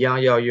我们一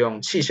样要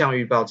用气象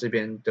预报这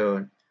边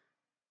的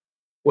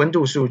温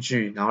度数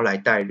据，然后来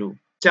带入，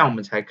这样我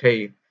们才可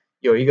以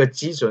有一个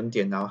基准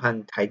点，然后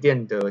和台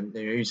电的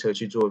能源预测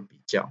去做比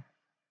较。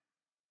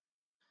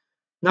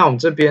那我们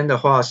这边的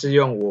话是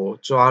用我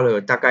抓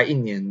了大概1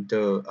年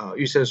的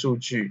预测数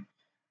据，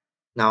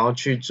然后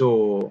去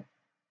做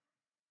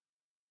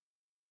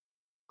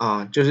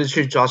就是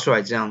去抓出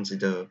来这样子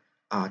的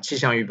气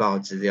象预报的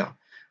资料。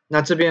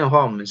那这边的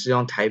话，我们是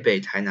用台北、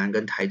台南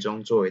跟台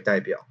中作为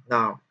代表。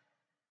那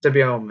这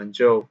边我们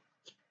就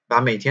把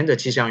每天的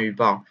气象预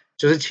报，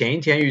就是前一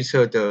天预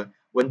测的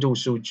温度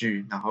数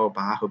据，然后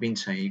把它合并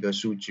成一个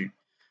数据。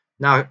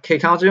那可以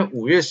看到这边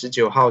5月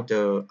19号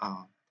的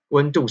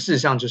温度，事实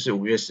上就是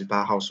5月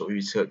18号所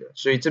预测的，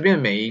所以这边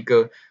每一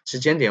个时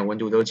间点温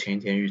度都是前一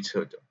天预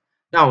测的。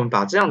那我们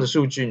把这样的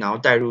数据，然后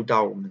带入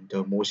到我们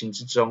的模型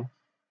之中。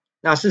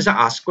那事实上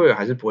R²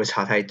 还是不会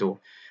差太多，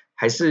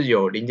还是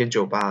有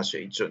0.98的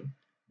水准。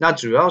那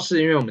主要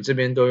是因为我们这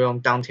边都用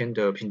当天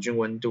的平均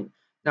温度，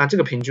那这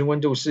个平均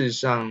温度事实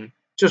上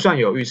就算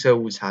有预测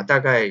误差，大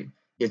概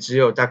也只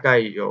有大概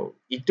有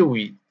1度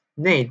以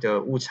内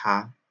的误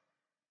差，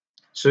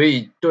所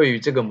以对于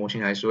这个模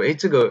型来说，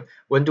这个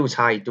温度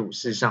差1度，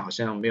事实上好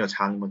像没有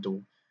差那么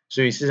多，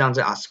所以事实上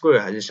这 R²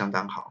 还是相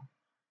当好。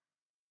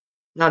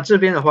那这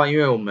边的话，因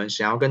为我们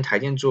想要跟台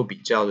电做比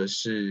较的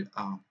是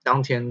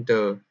当天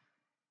的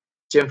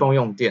尖峰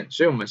用电，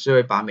所以我们是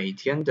会把每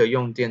天的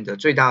用电的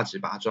最大值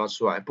把它抓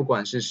出来，不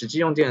管是实际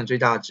用电的最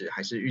大值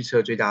还是预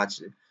测最大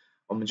值，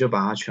我们就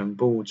把它全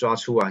部抓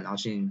出来，然后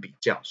进行比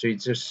较。所以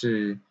这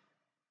是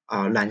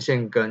蓝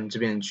线跟这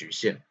边的橘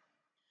线。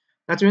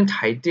那这边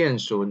台电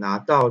所拿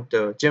到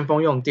的尖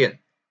峰用电，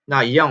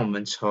那一样我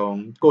们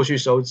从过去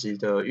收集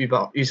的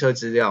预测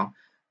资料，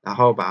然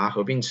后把它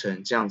合并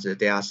成这样子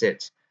的 data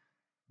set。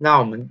那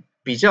我们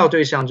比较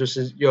对象就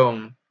是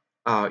用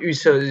预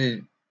测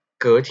日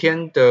隔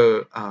天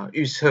的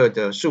预测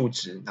的数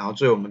值，然后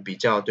作为我们比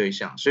较对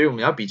象，所以我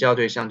们要比较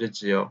对象就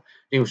只有，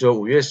例如说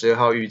5月12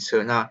号预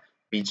测，那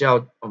比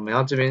较我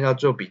们这边要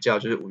做比较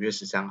就是5月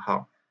13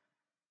号。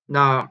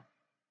那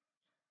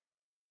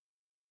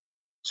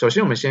首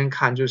先我们先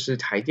看就是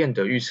台电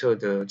的预测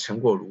的成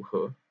果如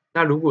何。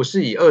那如果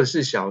是以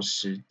24小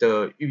时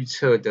的预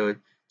测的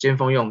尖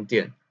峰用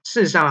电，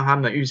事实上他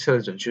们预测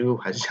的准确度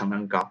还是相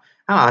当高，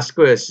它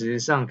R² 实际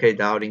上可以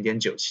达到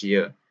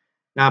 0.972，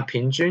 那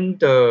平均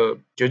的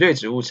绝对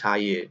值误差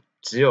也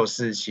只有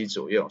47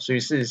左右，所以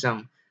事实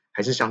上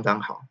还是相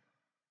当好。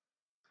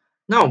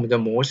那我们的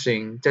模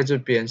型在这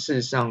边事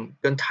实上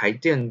跟台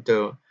电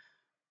的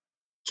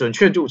准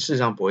确度事实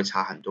上不会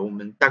差很多，我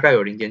们大概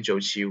有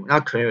 0.975， 那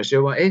可能有些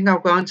问，那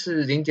刚刚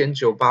是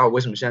 0.985， 为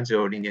什么现在只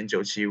有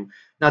 0.975？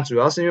 那主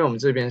要是因为我们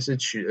这边是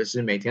取的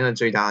是每天的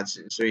最大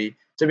值，所以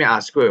这边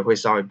R² 会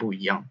稍微不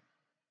一样。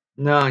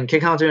那你可以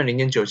看到这边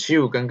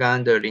 0.975 跟刚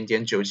刚的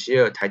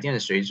 0.972 台电的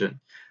水准，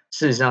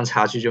事实上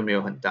差距就没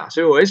有很大，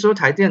所以我会说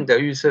台电的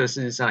预测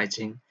事实上已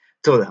经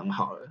做得很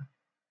好了。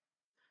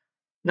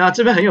那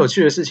这边很有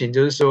趣的事情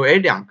就是说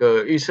，2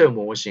个预测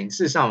模型，事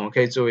实上我们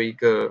可以做一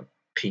个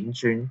平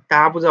均。大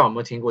家不知道有没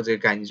有听过这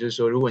个概念，就是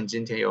说如果你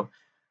今天有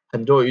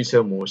很多预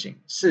测模型，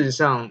事实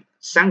上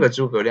3个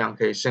诸葛亮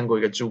可以胜过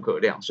1个诸葛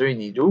亮，所以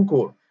你如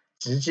果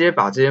直接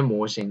把这些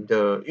模型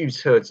的预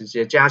测直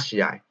接加起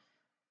来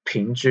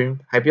平均，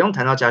还不用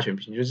谈到加权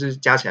平均，就是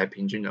加起来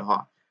平均的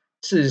话，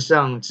事实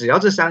上只要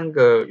这3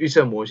个预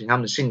测模型它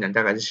们的性能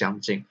大概是相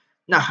近，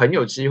那很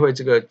有机会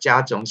这个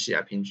加总起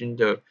来平均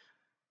的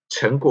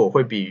成果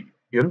会比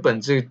原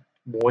本这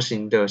模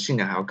型的性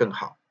能还要更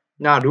好。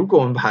那如果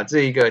我们把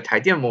这一个台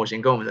电模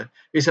型跟我们的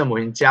预测模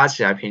型加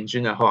起来平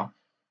均的话，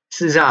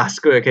事实上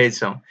R² 可以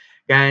从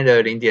刚才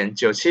的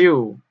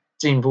 0.975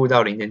 进步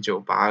到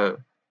 0.982，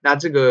 那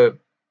这个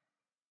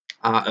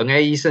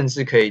NAE 甚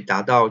至可以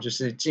达到就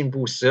是进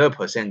步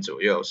 12%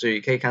 左右，所以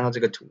可以看到这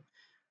个图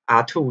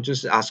R2 就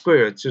是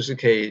R² 就是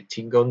可以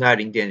提供在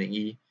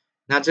 0.01，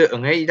 那这个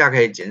NAE 大概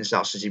可以减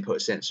少10几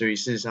%，所以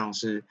事实上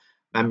是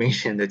蛮明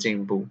显的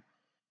进步。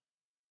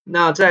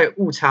那在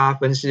误差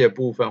分析的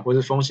部分或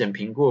是风险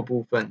评估的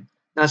部分，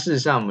那事实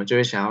上我们就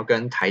会想要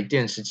跟台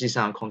电实际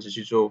上的控制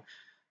去做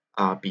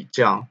比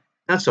较。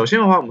那首先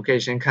的话，我们可以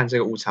先看这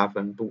个误差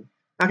分布，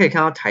大家可以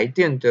看到台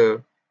电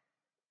的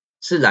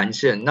是蓝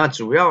线，那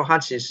主要它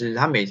其实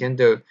它每天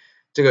的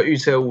这个预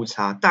测误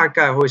差大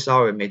概会稍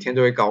微每天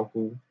都会高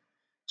估，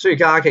所以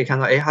大家可以看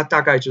到它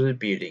大概就是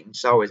比0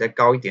稍微再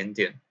高一点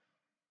点。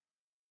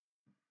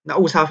那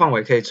误差范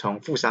围可以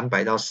从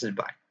-300到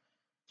400。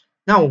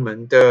那我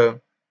们的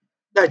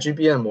带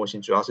GBM 模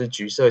型主要是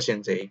橘色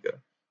线这一个，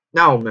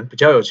那我们比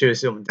较有趣的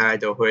是，我们大概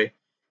都会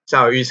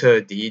稍微预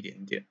测低一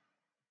点点。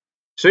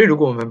所以如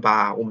果我们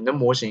把我们的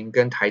模型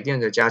跟台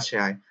电的加起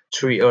来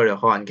除以2的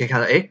话，你可以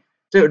看到，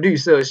这个绿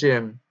色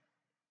线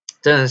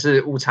真的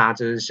是误差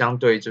就是相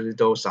对就是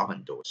都少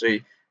很多，所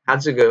以它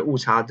这个误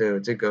差的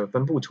这个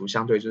分布图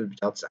相对就是比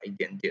较窄一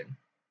点点。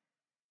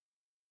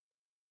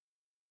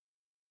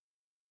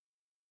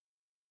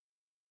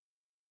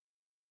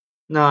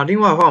那另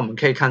外的话，我们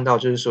可以看到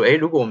就是说，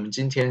如果我们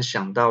今天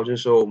想到就是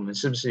说，我们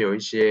是不是有一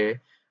些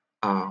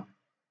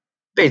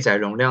备载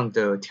容量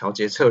的调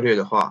节策略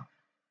的话，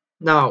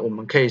那我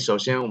们可以首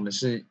先我们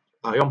是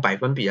用百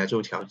分比来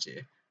做调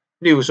节。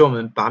例如说，我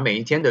们把每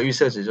一天的预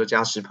测值就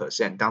加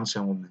10% 当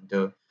成我们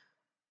的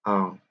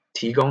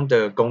提供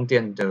的供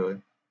电的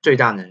最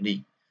大能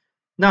力。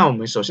那我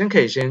们首先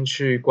可以先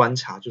去观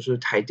察，就是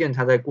台电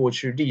它在过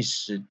去历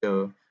史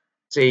的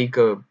这一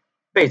个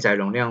备载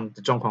容量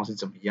的状况是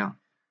怎么样。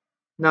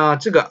那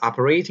这个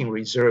operating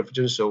reserve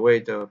就是所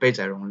谓的备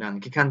载容量，你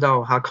可以看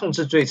到它控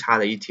制最差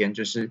的一天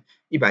就是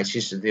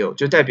176，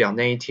就代表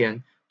那一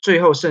天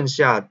最后剩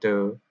下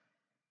的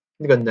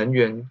那个能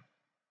源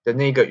的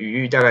那个余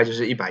裕大概就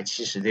是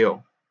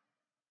176，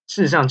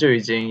事实上就已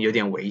经有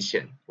点危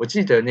险。我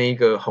记得那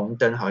个红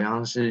灯好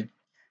像是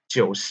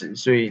90，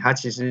所以它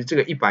其实这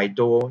个100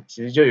多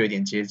其实就有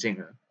点接近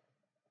了。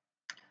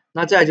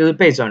那再来就是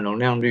备转容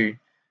量率，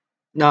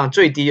那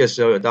最低的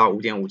时候有到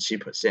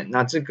 5.57%，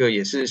 那这个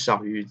也是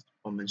少于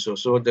我们所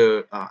说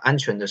的安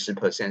全的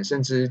 10%，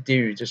 甚至低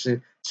于就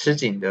是吃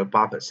紧的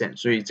 8%，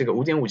 所以这个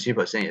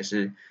 5.57% 也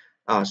是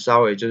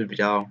稍微就是比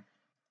较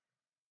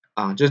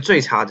就是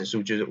最差的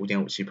数据是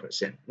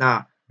 5.57%。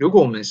那如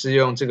果我们是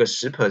用这个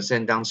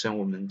 10% 当成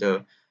我们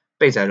的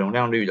备载容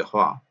量率的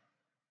话，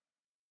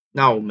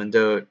那我们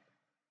的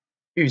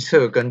预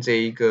测跟这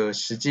一个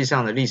实际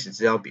上的历史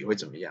资料比会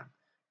怎么样？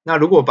那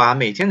如果把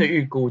每天的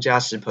预估加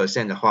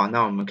 10% 的话，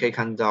那我们可以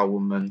看到我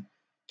们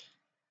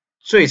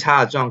最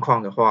差的状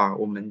况的话，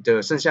我们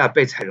的剩下的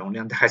备载容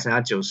量大概剩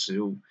下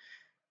95。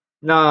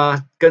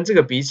那跟这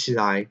个比起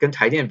来，跟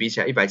台电比起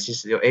来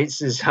176，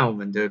事实上我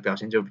们的表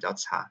现就比较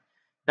差。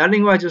那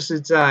另外就是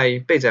在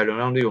备载容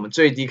量率，我们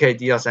最低可以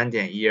低到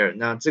 3.12，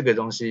 那这个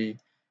东西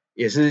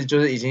也是就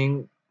是已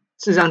经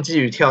事实上基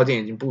于跳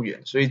电已经不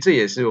远，所以这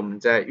也是我们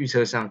在预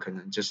测上可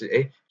能就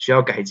是需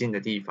要改进的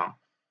地方。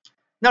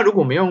那如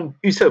果我们用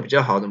预测比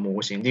较好的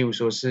模型，例如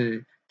说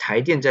是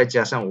台电再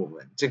加上我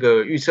们这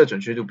个预测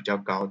准确度比较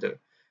高的，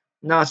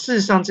那事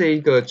实上这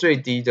一个最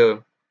低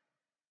的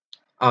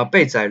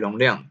备载容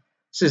量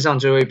事实上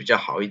就会比较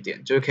好一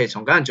点，就是可以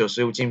从刚才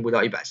95进步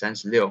到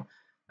136，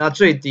那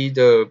最低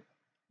的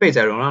备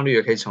载容量率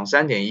也可以从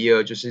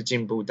 3.12 就是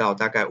进步到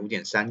大概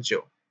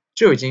 5.39，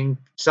 就已经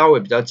稍微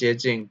比较接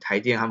近台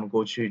电他们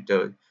过去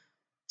的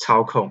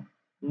操控。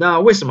那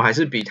为什么还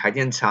是比台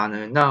电差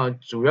呢？那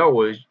主要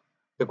我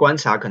的观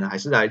察可能还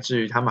是来自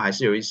于他们还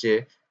是有一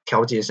些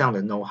调节上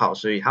的 know how，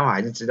 所以他们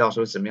还是知道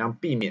说怎么样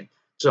避免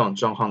这种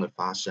状况的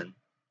发生。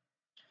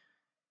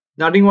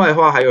那另外的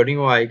话，还有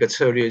另外一个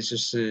策略就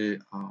是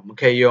我们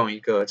可以用一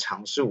个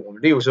常数，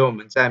例如说我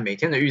们在每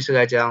天的预测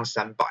再加上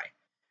300，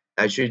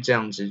来去这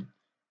样子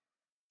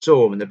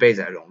做我们的备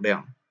载容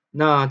量。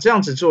那这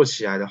样子做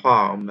起来的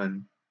话，我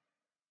们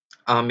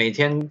每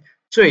天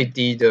最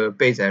低的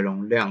备载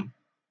容量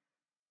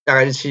大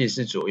概是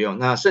74左右，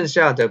那剩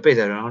下的备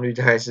载容量率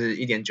大概是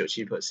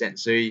 1.97%，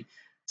 所以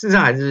事实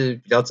上还是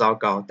比较糟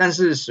糕。但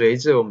是随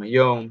着我们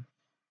用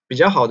比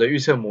较好的预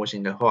测模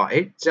型的话，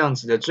这样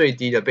子的最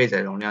低的备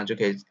载容量就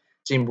可以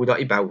进步到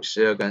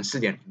152跟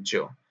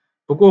 4.09。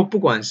不过不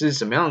管是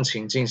什么样的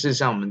情境，事实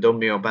上我们都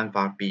没有办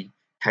法比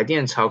台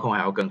电操控还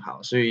要更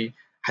好，所以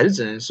还是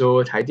只能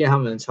说台电他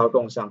们操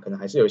控上可能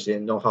还是有些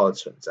know how 的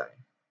存在。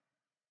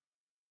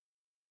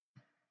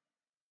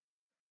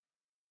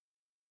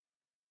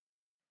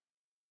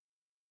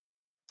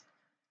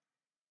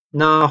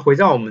那回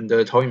到我们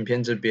的投影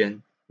片这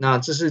边，那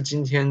这是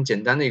今天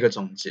简单的一个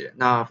总结，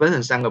那分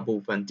成3个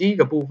部分。第一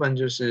个部分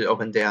就是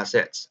Open Data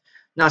Sets，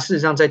 那事实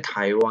上在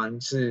台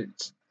湾是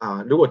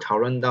如果讨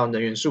论到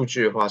能源数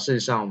据的话，事实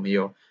上我们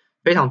有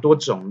非常多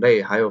种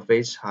类，还有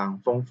非常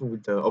丰富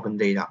的 Open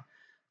Data。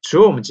除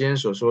了我们今天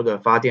所说的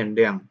发电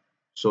量，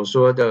所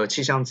说的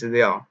气象资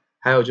料，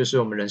还有就是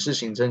我们人事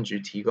行政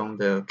局提供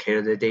的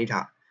Cathay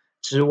Data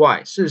之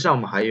外，事实上我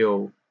们还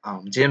有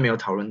我们今天没有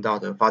讨论到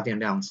的发电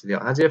量资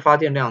料。那这些发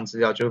电量资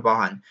料就包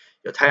含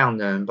有太阳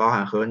能，包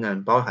含核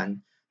能，包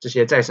含这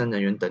些再生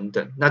能源等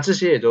等。那这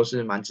些也都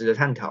是蛮值得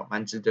探讨、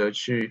蛮值得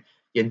去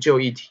研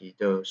究议题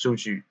的数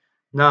据。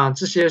那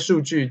这些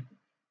数据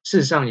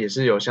事实上也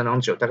是有相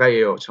当久，大概也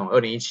有从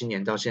2017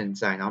年到现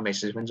在，然后每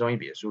10分钟一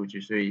笔的数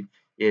据，所以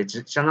也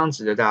相当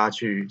值得大家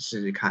去试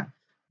试看。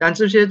但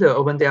这些的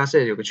Open Data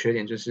Set 有个缺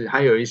点，就是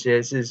它有一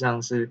些事实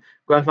上是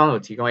官方有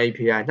提供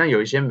API， 但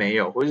有一些没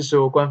有，或是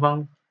说官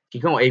方提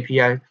供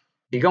API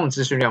提供的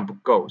资讯量不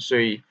够，所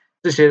以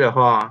这些的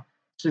话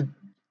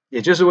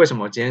也就是为什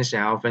么我今天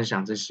想要分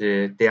享这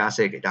些 Data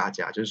Set 给大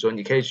家，就是说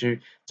你可以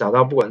去找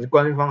到不管是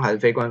官方还是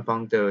非官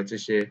方的这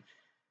些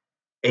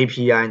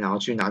API， 然后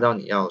去拿到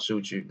你要的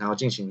数据，然后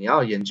进行你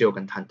要的研究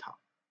跟探讨。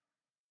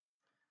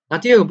那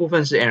第二个部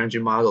分是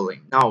Energy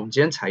Modeling， 那我们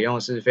今天采用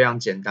的是非常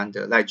简单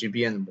的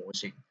LightGBM 的模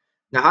型。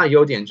那它的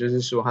优点就是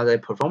说它在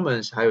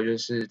performance 还有就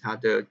是它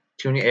的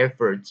tuning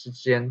effort 之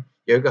间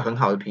有一个很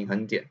好的平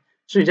衡点，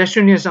所以在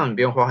训练上你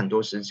不用花很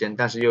多时间，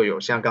但是又有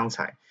像刚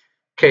才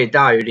可以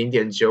大于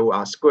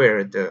 0.95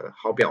 square 的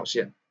好表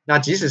现。那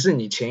即使是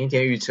你前一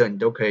天预测，你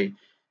都可以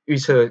预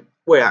测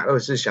未来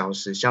24小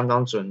时相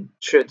当准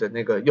确的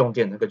那个用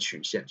电那个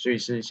曲线，所以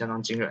是相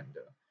当惊人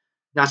的。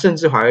那甚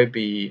至还会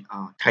比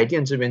台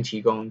电这边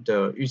提供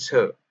的预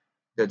测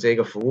的这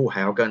个服务还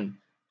要更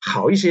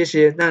好一些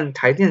些，但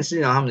台电事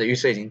实上他们的预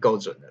测已经够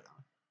准的了。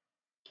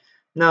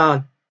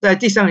那在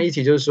第3个议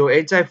题就是说，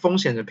在风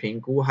险的评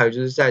估，还有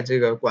就是在这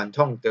个管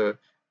控的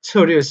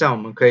策略上，我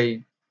们可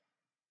以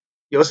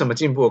有什么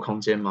进步的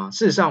空间吗？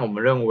事实上，我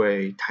们认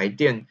为台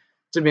电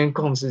这边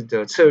控制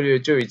的策略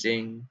就已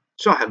经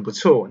算很不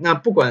错。那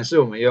不管是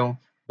我们用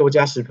多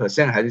加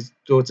 10% 还是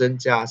多增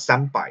加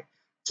300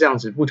这样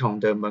子不同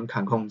的门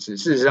槛控制，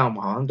事实上我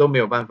们好像都没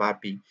有办法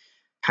比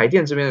台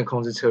电这边的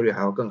控制策略还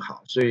要更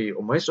好，所以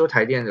我们会说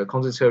台电的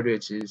控制策略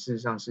其实事实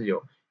上是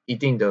有一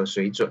定的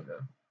水准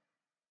的。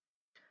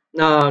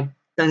那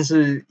但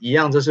是一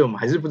样就是我们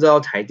还是不知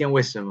道台电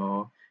为什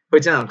么会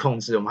这样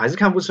控制，我们还是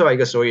看不出来一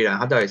个所以然，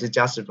它到底是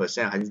加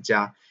 10% 还是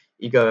加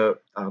一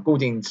个固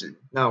定值。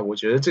那我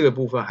觉得这个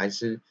部分还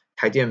是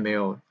台电没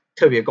有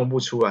特别公布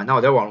出来，那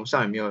我在网络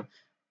上也没有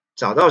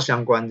找到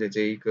相关的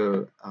这一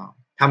个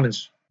他们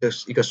的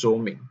一个说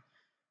明。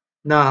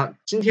那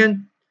今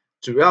天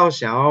主要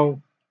想要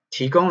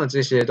提供了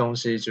这些东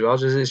西，主要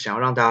就是想要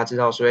让大家知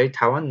道说，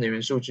台湾的能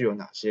源数据有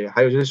哪些，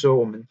还有就是说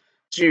我们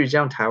基于这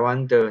样台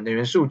湾的能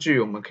源数据，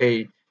我们可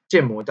以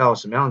建模到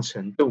什么样的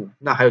程度？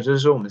那还有就是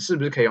说，我们是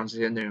不是可以用这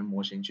些能源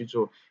模型去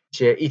做一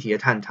些议题的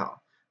探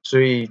讨？所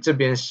以这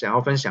边想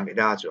要分享给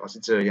大家，主要是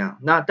这样。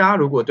那大家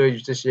如果对于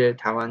这些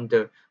台湾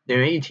的能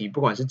源议题，不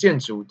管是建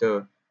筑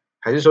的，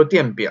还是说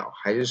电表，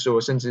还是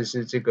说甚至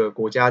是这个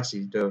国家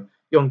级的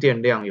用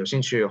电量有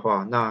兴趣的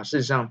话，那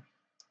事实上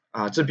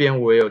这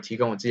边我也有提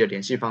供我自己的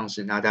联系方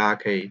式，那大家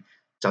可以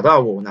找到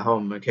我，然后我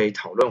们可以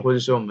讨论，或者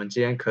说我们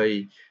今天可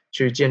以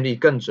去建立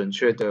更准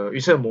确的预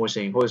测模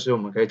型，或者是我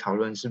们可以讨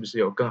论是不是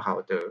有更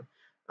好的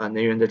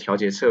能源的调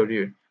节策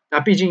略。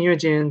那毕竟因为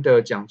今天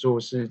的讲座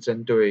是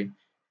针对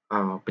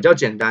比较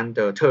简单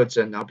的特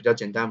征，然后比较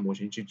简单的模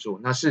型去做，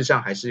那事实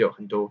上还是有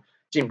很多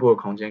进步的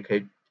空间，可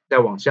以再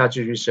往下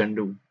继续深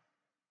入。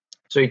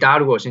所以大家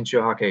如果有兴趣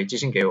的话，可以寄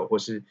信给我，或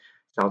是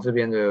扫这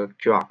边的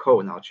QR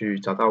code， 然后去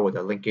找到我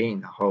的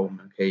LinkedIn， 然后我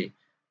们可以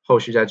后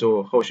续再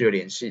做后续的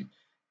联系。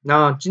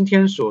那今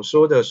天所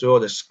说的所有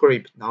的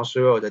script， 然后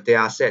所有的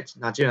data set，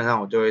 那基本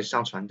上我都会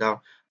上传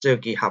到这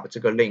个 GitHub 这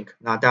个 link，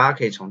 那大家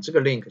可以从这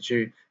个 link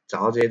去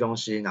找到这些东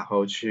西，然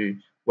后去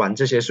玩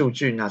这些数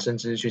据，那甚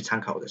至去参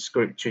考我的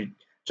script 去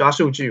抓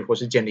数据或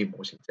是建立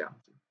模型这样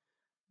子。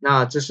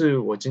那这是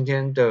我今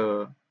天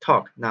的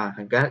talk， 那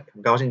很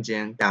高兴今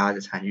天大家的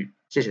参与，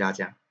谢谢大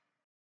家。